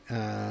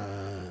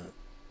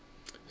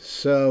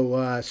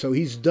 So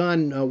he's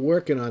done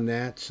working on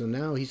that. So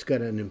now he's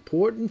got an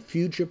important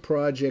future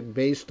project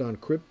based on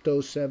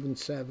Crypto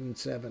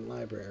 777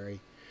 library.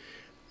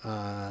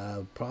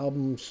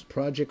 Problems,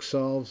 project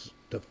solves.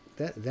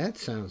 That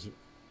sounds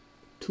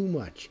too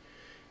much.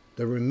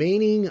 The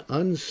remaining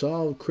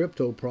unsolved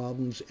crypto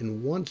problems,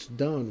 and once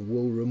done,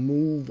 will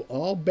remove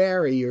all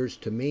barriers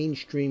to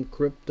mainstream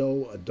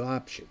crypto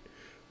adoption.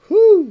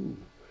 Whoo!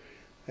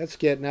 That's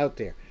getting out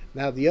there.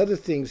 Now, the other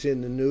things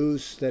in the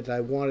news that I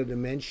wanted to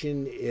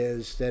mention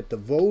is that the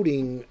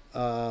voting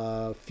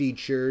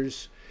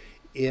features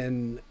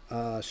in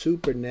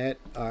Supernet,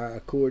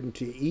 according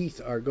to ETH,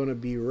 are going to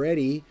be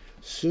ready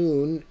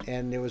soon.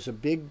 And there was a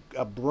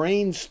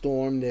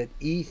brainstorm that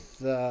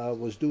ETH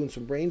was doing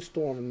some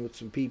brainstorming with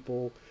some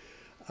people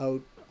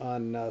out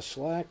on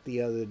Slack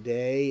the other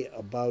day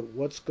about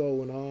what's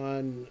going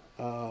on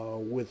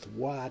with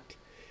what,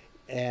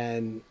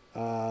 and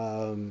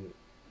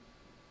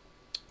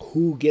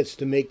who gets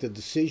to make the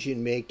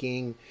decision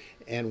making,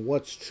 and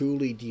what's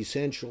truly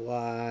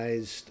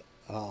decentralized,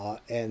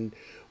 and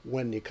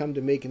when they come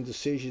to making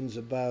decisions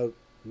about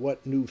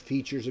what new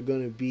features are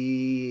going to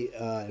be,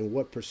 and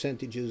what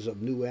percentages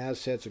of new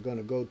assets are going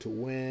to go to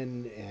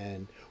when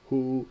and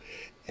who,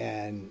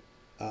 and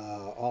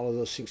all of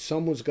those things.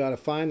 Someone's got to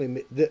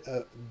finally,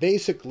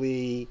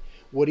 basically,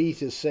 what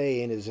ETH is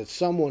saying is that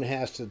someone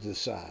has to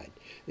decide.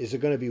 Is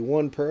it going to be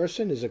one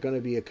person? Is it going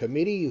to be a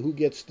committee? Who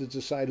gets to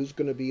decide who's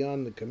going to be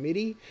on the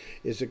committee?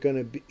 Is it going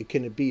to be?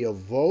 Can it be a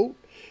vote?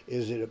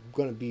 Is it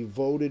going to be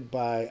voted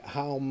by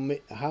how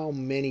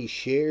many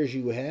shares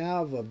you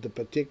have of the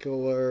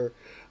particular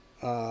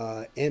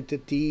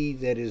entity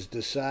that is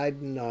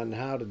deciding on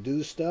how to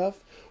do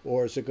stuff,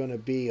 or is it going to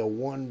be a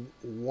one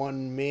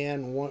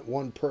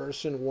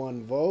person,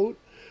 one vote?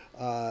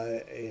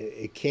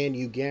 Can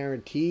you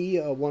guarantee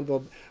one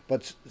vote?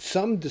 But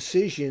some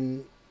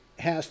decision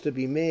has to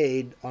be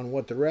made on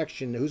what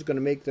direction. Who's going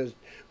to make this?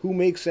 Who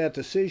makes that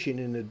decision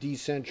in a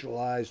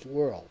decentralized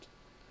world?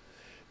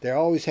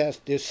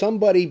 There's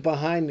somebody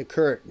behind the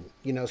curtain.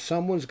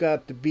 Someone's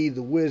got to be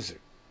the wizard.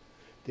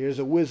 There's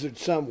a wizard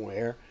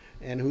somewhere,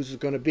 and who's it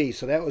going to be?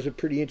 So that was a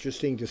pretty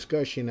interesting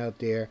discussion out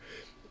there.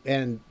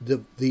 And the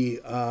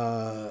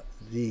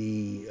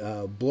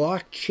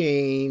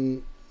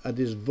blockchain,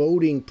 this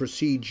voting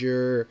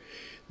procedure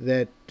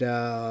that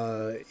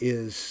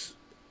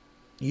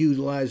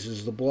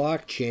utilizes the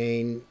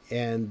blockchain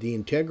and the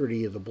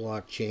integrity of the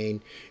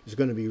blockchain is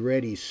going to be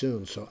ready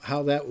soon. So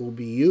how that will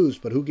be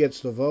used, but who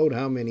gets the vote,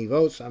 how many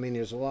votes? I mean,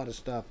 there's a lot of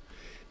stuff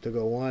to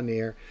go on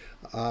there.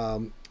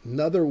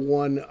 Another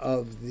one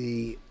of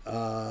the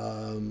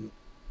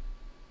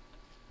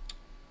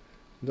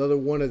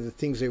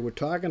things they were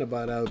talking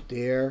about out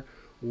there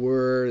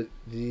were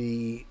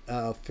the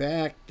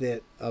fact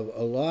that a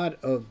lot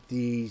of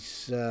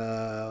these,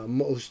 I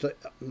won't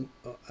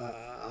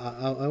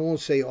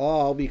say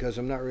all because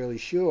I'm not really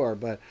sure,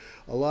 but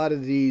a lot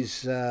of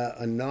these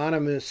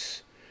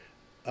anonymous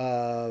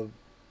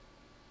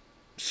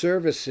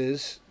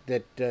services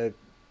that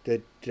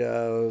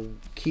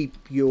keep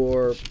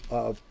your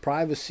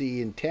privacy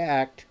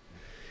intact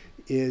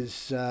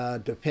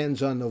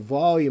depends on the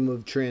volume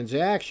of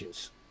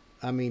transactions.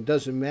 I mean,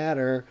 doesn't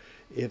matter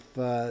if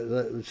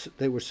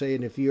they were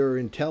saying if you're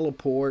in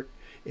teleport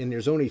and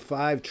there's only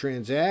 5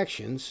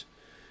 transactions,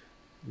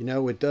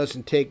 it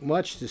doesn't take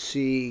much to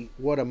see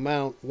what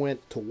amount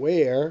went to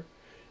where,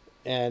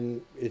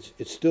 and it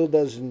still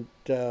doesn't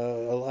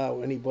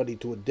allow anybody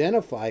to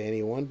identify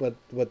anyone,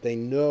 but they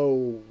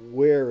know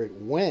where it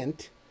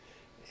went.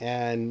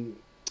 And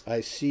I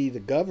see the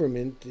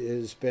government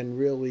has been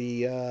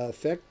really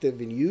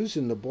effective in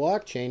using the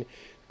blockchain.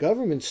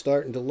 Government's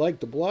starting to like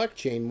the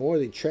blockchain more.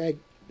 They track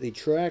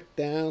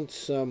down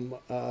some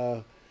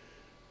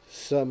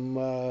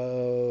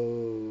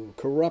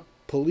corrupt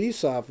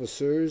police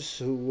officers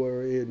who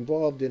were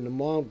involved in the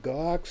Mt.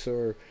 Gox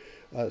or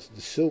the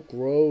Silk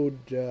Road,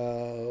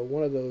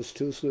 one of those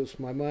two slips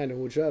my mind, or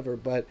whichever.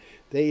 But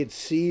they had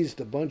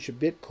seized a bunch of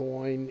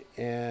Bitcoin,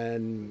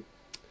 and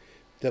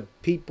the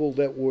people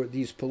that were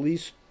these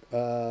police,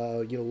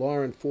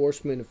 law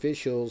enforcement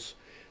officials,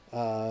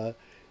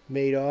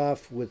 made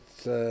off with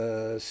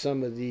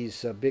some of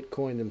these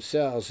Bitcoin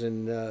themselves,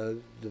 and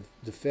the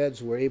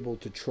feds were able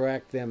to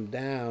track them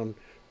down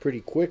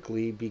pretty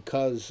quickly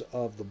because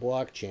of the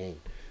blockchain.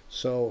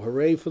 So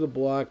hooray for the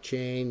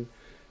blockchain,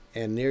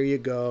 and there you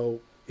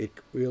go. It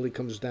really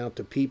comes down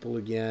to people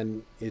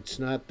again. It's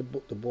not the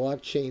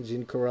blockchain's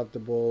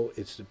incorruptible,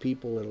 it's the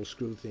people that'll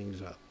screw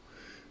things up.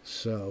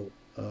 So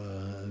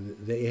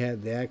they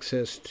had the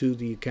access to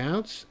the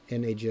accounts,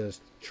 and they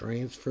just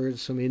transferred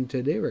some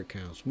into their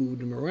accounts, moved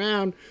them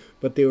around,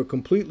 but they were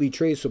completely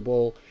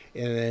traceable,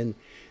 and then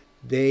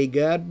they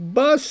got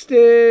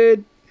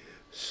busted.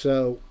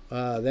 So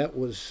that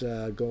was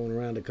going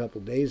around a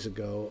couple days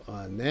ago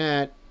on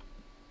that.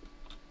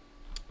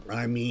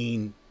 I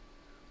mean,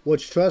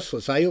 what's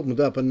trustless? I opened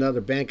up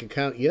another bank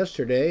account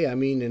yesterday. I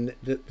mean, and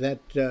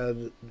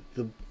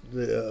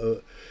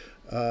the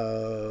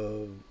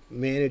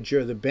manager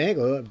of the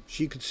bank,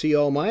 she could see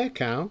all my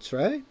accounts,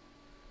 right?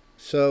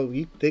 So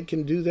they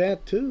can do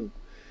that too.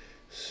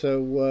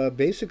 So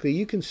basically,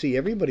 you can see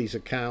everybody's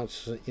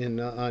accounts in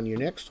on your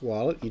Next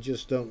wallet. You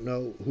just don't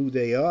know who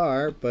they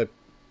are, but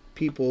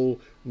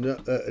people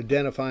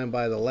identify them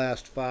by the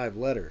last 5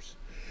 letters.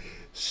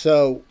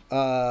 So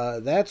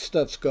that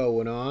stuff's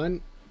going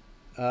on.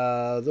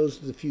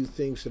 Those are the few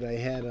things that I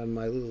had on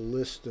my little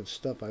list of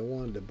stuff I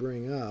wanted to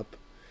bring up.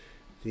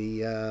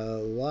 The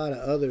lot of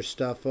other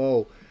stuff.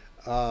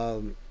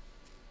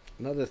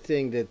 Another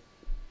thing that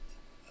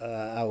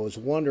I was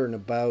wondering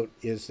about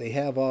is they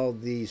have all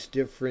these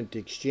different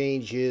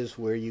exchanges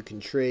where you can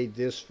trade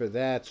this for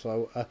that.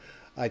 So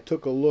I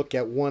took a look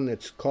at one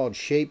that's called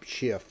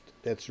Shapeshift.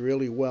 That's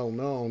really well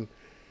known.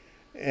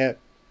 And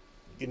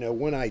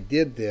when I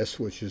did this,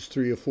 which is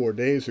 3 or 4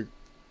 days ago,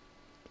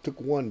 I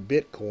took 1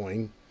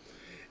 Bitcoin,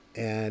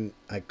 and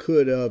I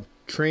could have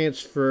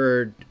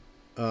transferred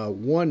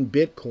 1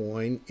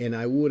 Bitcoin, and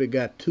I would have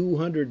got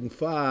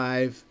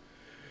 205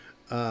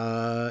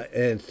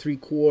 and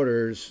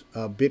 3/4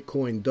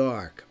 Bitcoin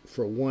dark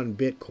for 1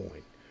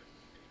 Bitcoin.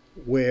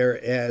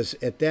 Whereas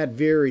at that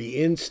very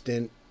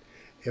instant,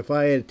 if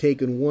I had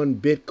taken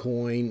 1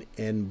 Bitcoin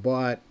and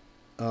bought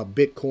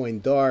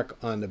Bitcoin dark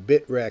on the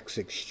Bitrex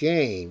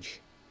exchange,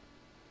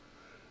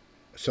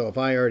 so if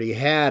I already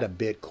had a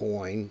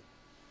Bitcoin,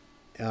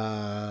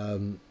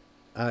 I'd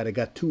have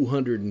got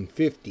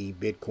 250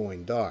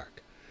 Bitcoin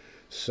dark.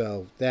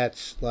 So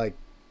that's like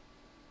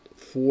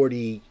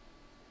 40,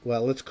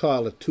 well, let's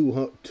call it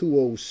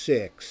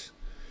 206,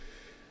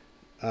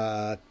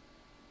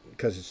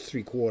 because it's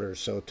 3/4,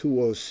 so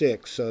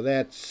 206. So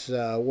that's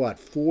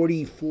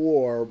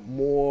 44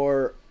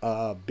 more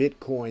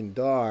Bitcoin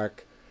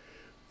dark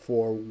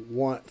for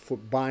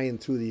buying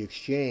through the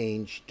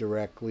exchange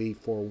directly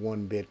for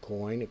 1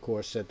 Bitcoin. Of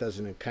course, that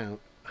doesn't account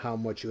how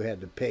much you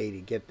had to pay to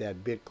get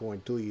that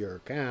Bitcoin to your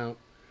account,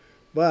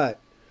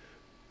 but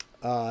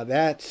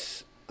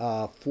that's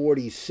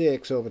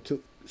 46 over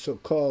 2. So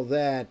call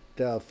that,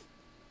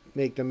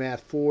 make the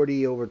math,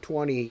 40 over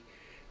 20.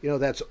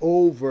 That's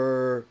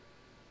over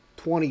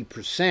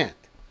 20%.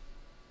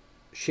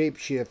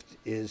 Shapeshift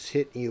is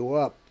hitting you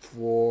up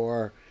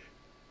for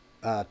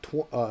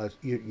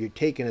you're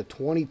taking a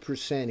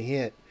 20%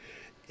 hit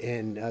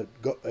and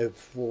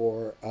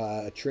for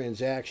a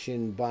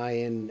transaction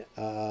buying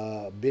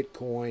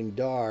Bitcoin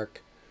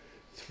dark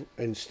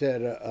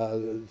instead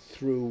of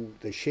through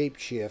the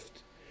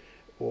Shapeshift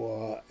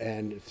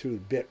and through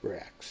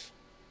Bitrex.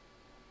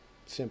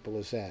 Simple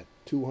as that.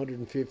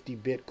 250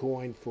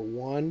 Bitcoin for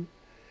one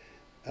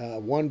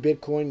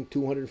Bitcoin,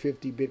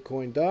 250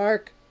 Bitcoin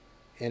dark,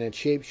 and at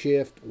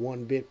Shapeshift,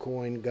 1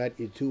 Bitcoin got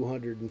you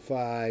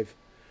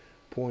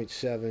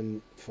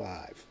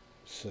 205.75.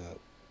 So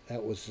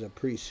that was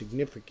pretty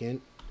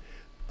significant.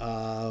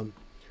 The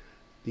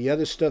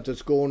other stuff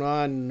that's going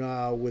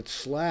on with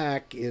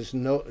Slack is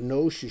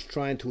Nosh is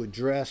trying to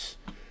address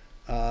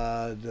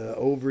the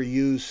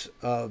overuse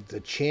of the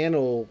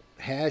channel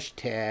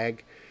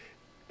hashtag.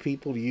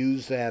 People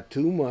use that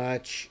too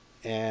much,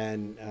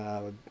 and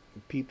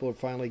people are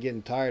finally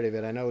getting tired of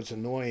it. I know it's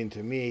annoying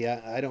to me.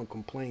 I don't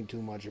complain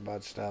too much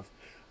about stuff.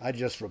 I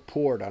just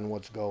report on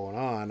what's going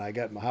on. I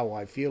got how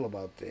I feel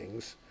about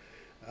things.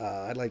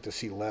 I'd like to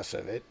see less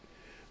of it,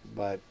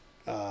 but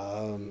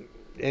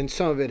and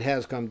some of it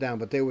has come down.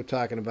 But they were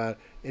talking about,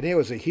 and it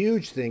was a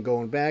huge thing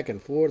going back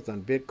and forth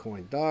on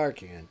Bitcoin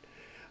Dark, and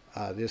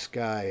this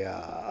guy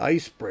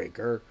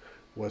Icebreaker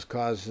was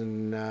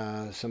causing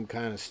some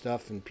kind of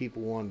stuff, and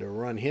people wanted to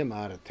run him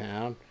out of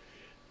town.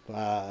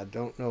 I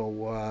don't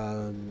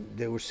know.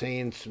 They were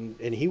saying some,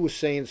 and he was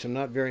saying some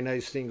not very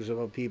nice things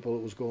about people.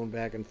 It was going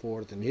back and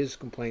forth, and his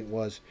complaint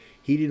was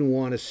he didn't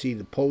want to see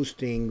the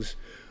postings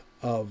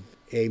of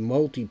a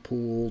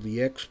multi-pool,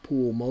 the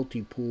X-pool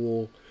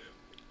multi-pool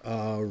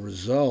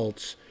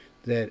results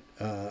that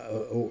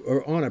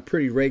are on a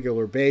pretty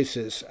regular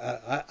basis.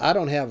 I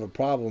don't have a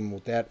problem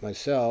with that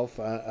myself.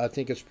 I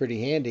think it's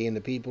pretty handy, and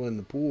the people in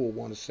the pool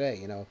want to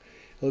say,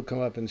 he'll come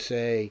up and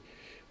say,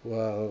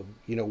 well,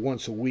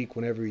 once a week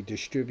whenever he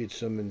distributes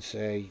them, and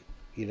say,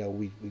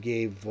 we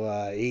gave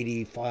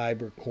 80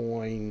 fiber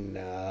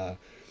coin,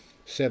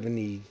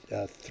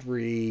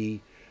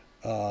 73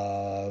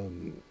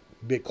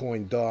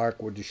 Bitcoin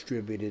dark were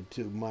distributed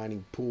to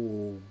mining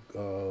pool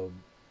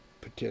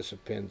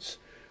participants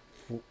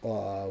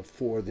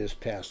for this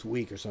past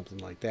week or something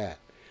like that.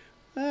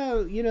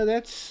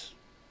 That's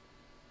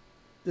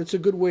a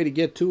good way to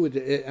get to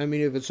it. I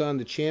mean, if it's on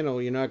the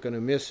channel, you're not going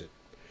to miss it.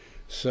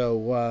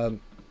 So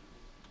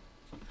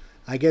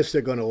I guess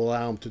they're going to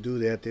allow them to do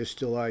that. They're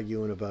still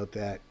arguing about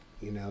that.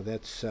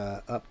 That's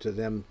up to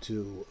them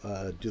to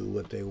do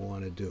what they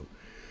want to do.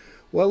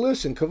 Well,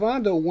 listen,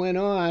 Cavando went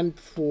on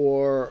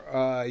for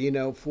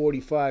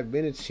 45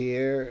 minutes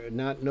here,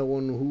 not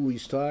knowing who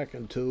he's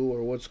talking to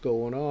or what's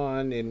going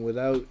on, and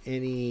without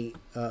a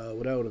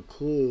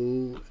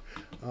clue.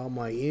 All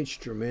my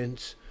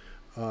instruments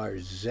are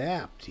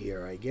zapped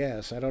here, I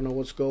guess. I don't know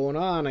what's going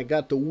on. I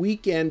got the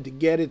weekend to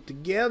get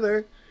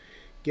together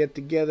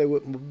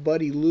with my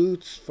buddy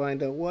Lutz,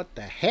 find out what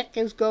the heck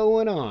is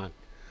going on.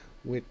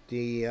 with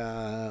the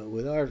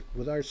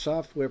with our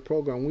software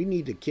program. We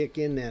need to kick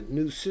in that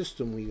new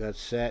system we got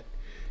set,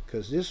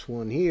 because this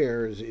one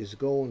here is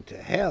going to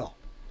hell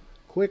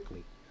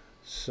quickly.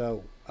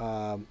 So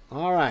all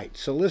right.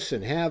 So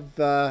listen,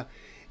 have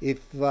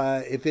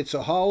if it's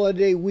a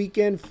holiday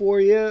weekend for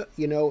you,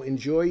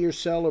 enjoy your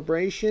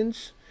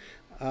celebrations.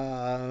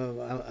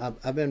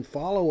 I've been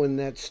following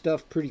that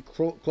stuff pretty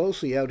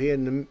closely out here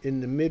in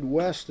the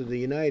Midwest of the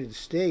United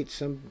States.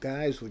 Some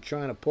guys were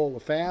trying to pull a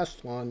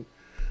fast one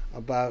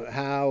about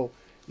how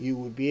you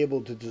would be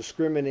able to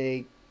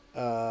discriminate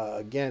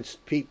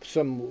against people.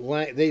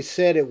 They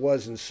said it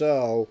wasn't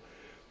so,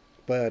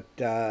 but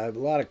a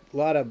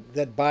lot of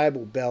that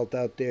Bible Belt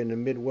out there in the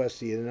Midwest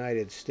of the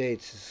United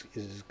States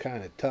is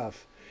kind of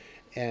tough,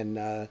 and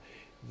the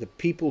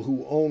people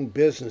who own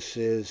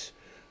businesses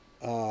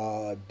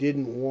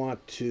didn't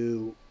want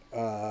to,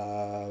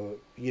 where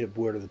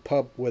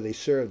they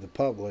serve the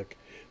public,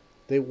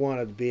 they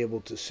wanted to be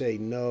able to say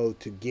no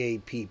to gay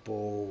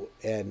people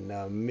and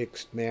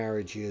mixed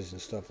marriages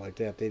and stuff like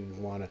that. They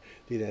didn't want to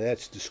do that.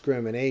 That's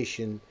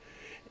discrimination.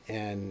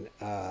 And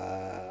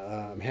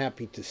I'm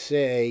happy to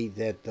say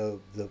that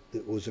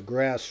it was a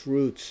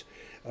grassroots,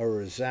 a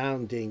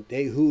resounding.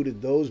 They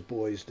hooted those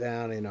boys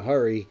down in a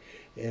hurry,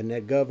 and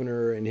that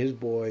governor and his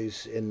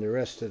boys and the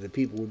rest of the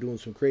people were doing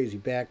some crazy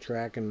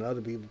backtracking, and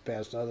other people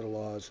passed other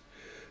laws,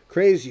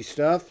 crazy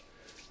stuff.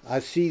 I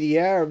see the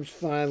Arabs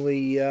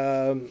finally.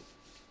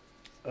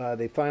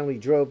 They finally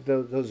drove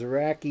those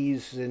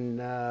Iraqis and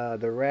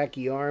the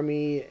Iraqi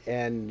army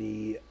and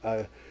the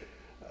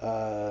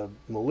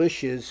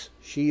militias,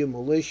 Shia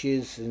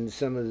militias, and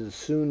some of the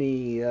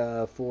Sunni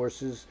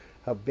forces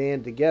have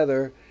band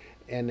together,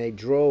 and they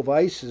drove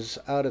ISIS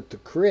out at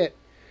Tikrit,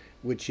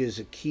 which is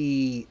a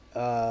key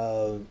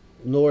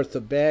north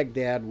of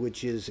Baghdad,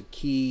 which is a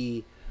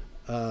key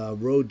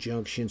road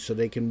junction, so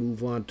they can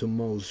move on to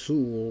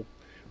Mosul,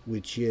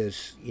 which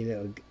is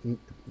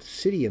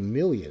city of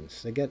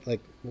millions. They got like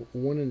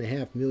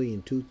 1.5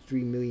 million,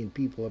 2-3 million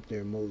people up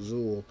there in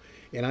Mosul,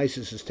 and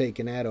ISIS has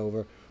taken that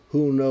over.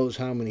 Who knows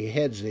how many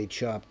heads they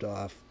chopped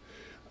off?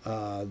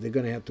 They're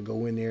going to have to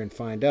go in there and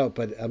find out.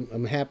 But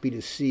I'm happy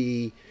to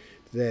see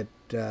that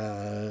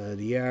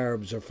the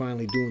Arabs are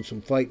finally doing some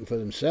fighting for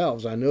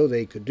themselves. I know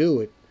they could do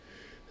it.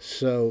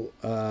 So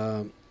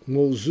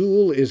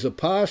Mosul is a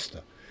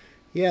pasta.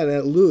 Yeah,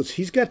 that Lutz,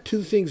 he's got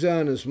two things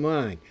on his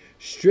mind: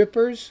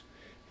 strippers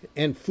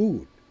and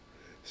food.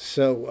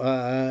 So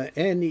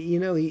and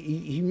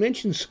he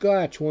mentions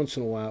scotch once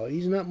in a while.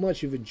 He's not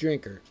much of a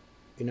drinker.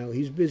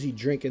 He's busy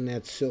drinking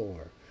that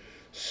silver.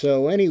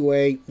 So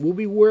anyway, we'll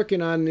be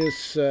working on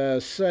this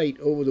site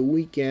over the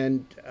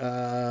weekend.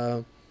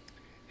 Happy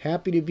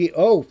to be.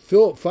 Oh,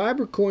 Philip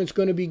Fibercoin's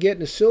going to be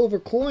getting a silver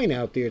coin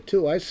out there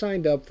too. I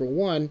signed up for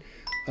one.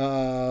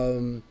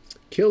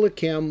 Killer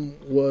Chem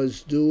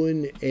was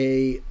doing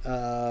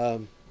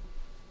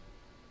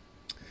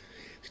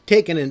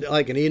taking an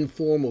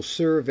informal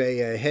survey,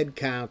 a head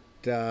count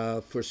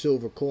for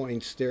silver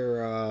coins.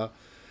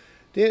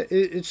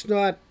 It's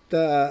not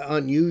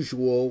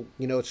unusual.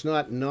 It's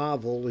not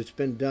novel. It's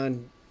been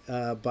done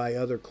by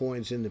other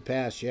coins in the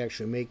past. You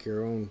actually make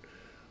your own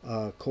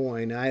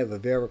coin. I have a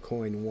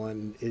Vericoin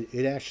one.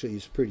 It actually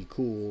is pretty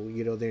cool.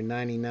 They're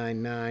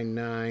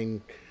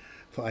 99.99.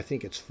 I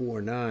think it's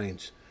 4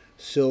 nines,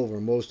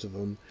 silver, most of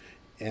them.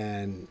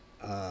 And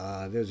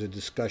there's a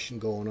discussion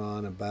going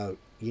on about,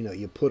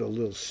 you put a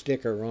little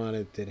sticker on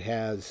it that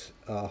has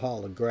a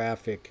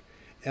holographic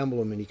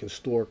emblem, and you can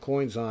store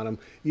coins on them.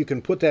 You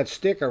can put that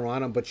sticker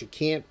on them, but you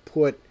can't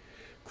put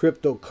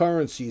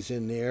cryptocurrencies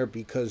in there,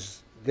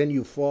 because then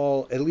you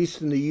fall, at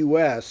least in the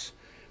U.S.,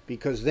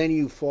 because then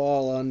you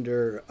fall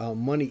under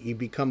money. You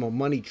become a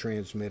money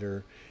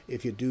transmitter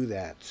if you do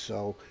that.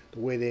 So the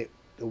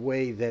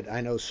way that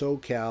I know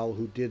SoCal,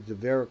 who did the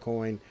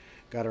Vericoin,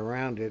 got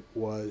around it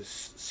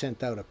was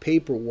sent out a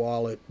paper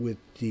wallet with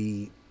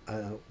the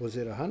was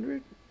it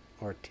 100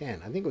 or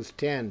 10? I think it was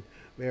 10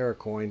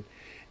 Vericoin.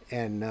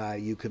 And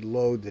you could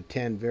load the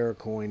 10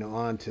 Vericoin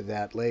onto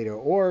that later,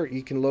 or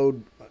you can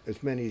load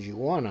as many as you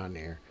want on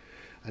there.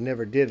 I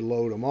never did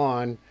load them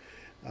on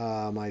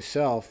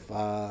myself.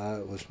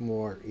 It was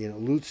more,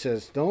 Lutz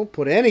says, don't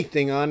put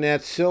anything on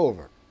that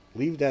silver.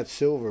 Leave that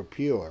silver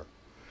pure.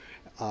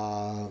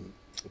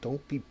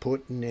 Don't be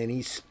putting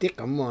any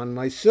stickum on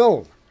my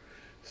silver.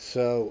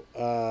 So,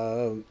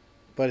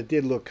 but it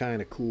did look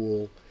kind of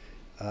cool.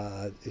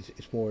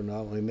 It's more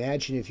novel.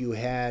 Imagine if you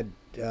had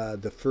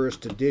the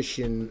first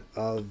edition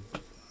of,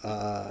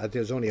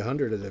 there's only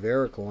 100 of the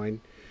Vericoin.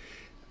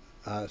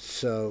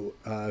 So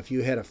if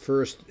you had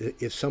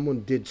if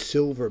someone did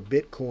silver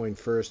Bitcoin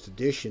first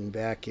edition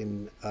back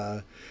in,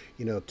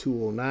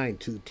 209,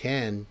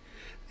 210,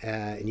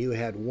 and you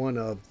had one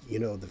of,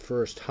 the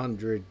first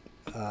 100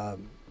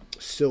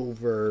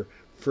 silver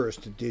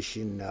first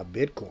edition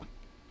Bitcoin,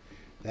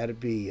 that'd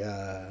be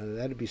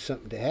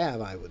something to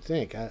have, I would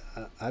think.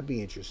 I'd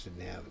be interested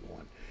in having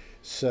one.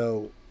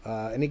 So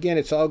And again,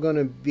 it's all going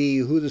to be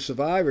who the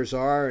survivors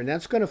are, and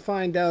that's going to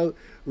find out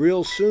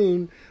real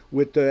soon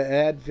with the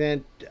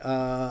advent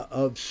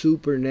of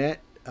Supernet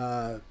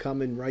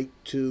coming right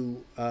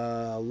to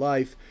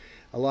life.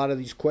 A lot of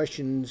these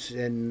questions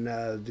and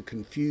the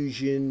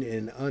confusion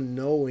and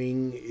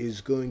unknowing is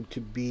going to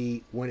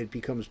be, when it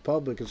becomes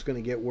public, it's going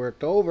to get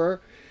worked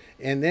over.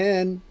 And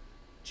then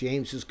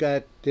James has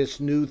got this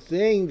new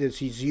thing that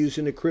he's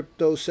using a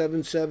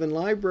JL777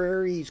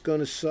 library. He's going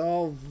to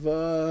solve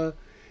the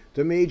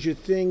major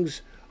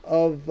things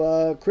of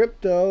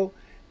crypto.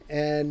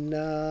 And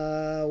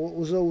what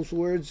was those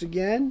words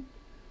again?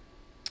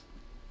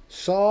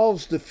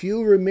 Solves the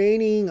few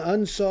remaining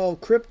unsolved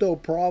crypto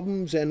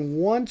problems, and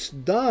once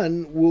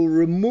done will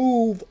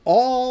remove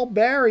all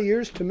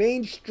barriers to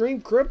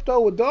mainstream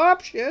crypto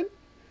adoption.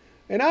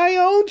 And I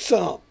own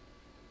some.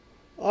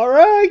 All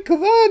right,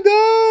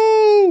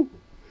 Cavando.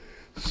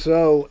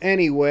 So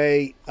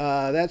anyway,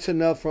 that's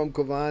enough from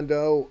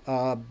Cavando.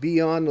 Be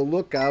on the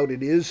lookout.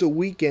 It is a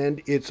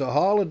weekend. It's a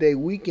holiday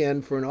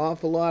weekend for an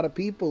awful lot of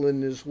people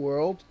in this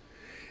world,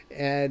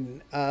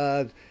 and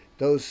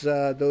those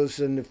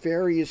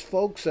nefarious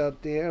folks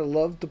out there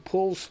love to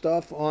pull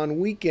stuff on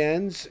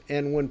weekends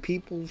and when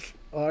people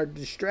are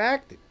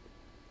distracted.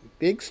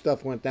 Big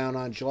stuff went down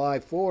on July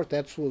 4th.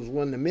 That was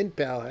when the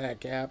MintPal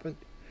hack happened.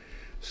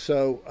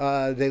 So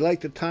they like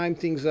to time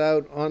things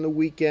out on the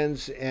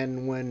weekends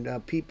and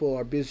when people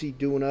are busy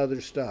doing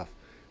other stuff.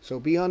 So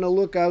be on the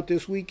lookout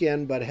this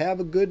weekend, but have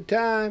a good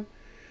time.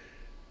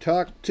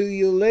 Talk to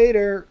you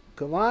later.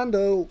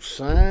 Cavando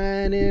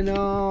signing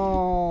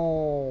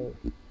on.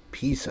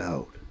 Peace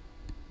out.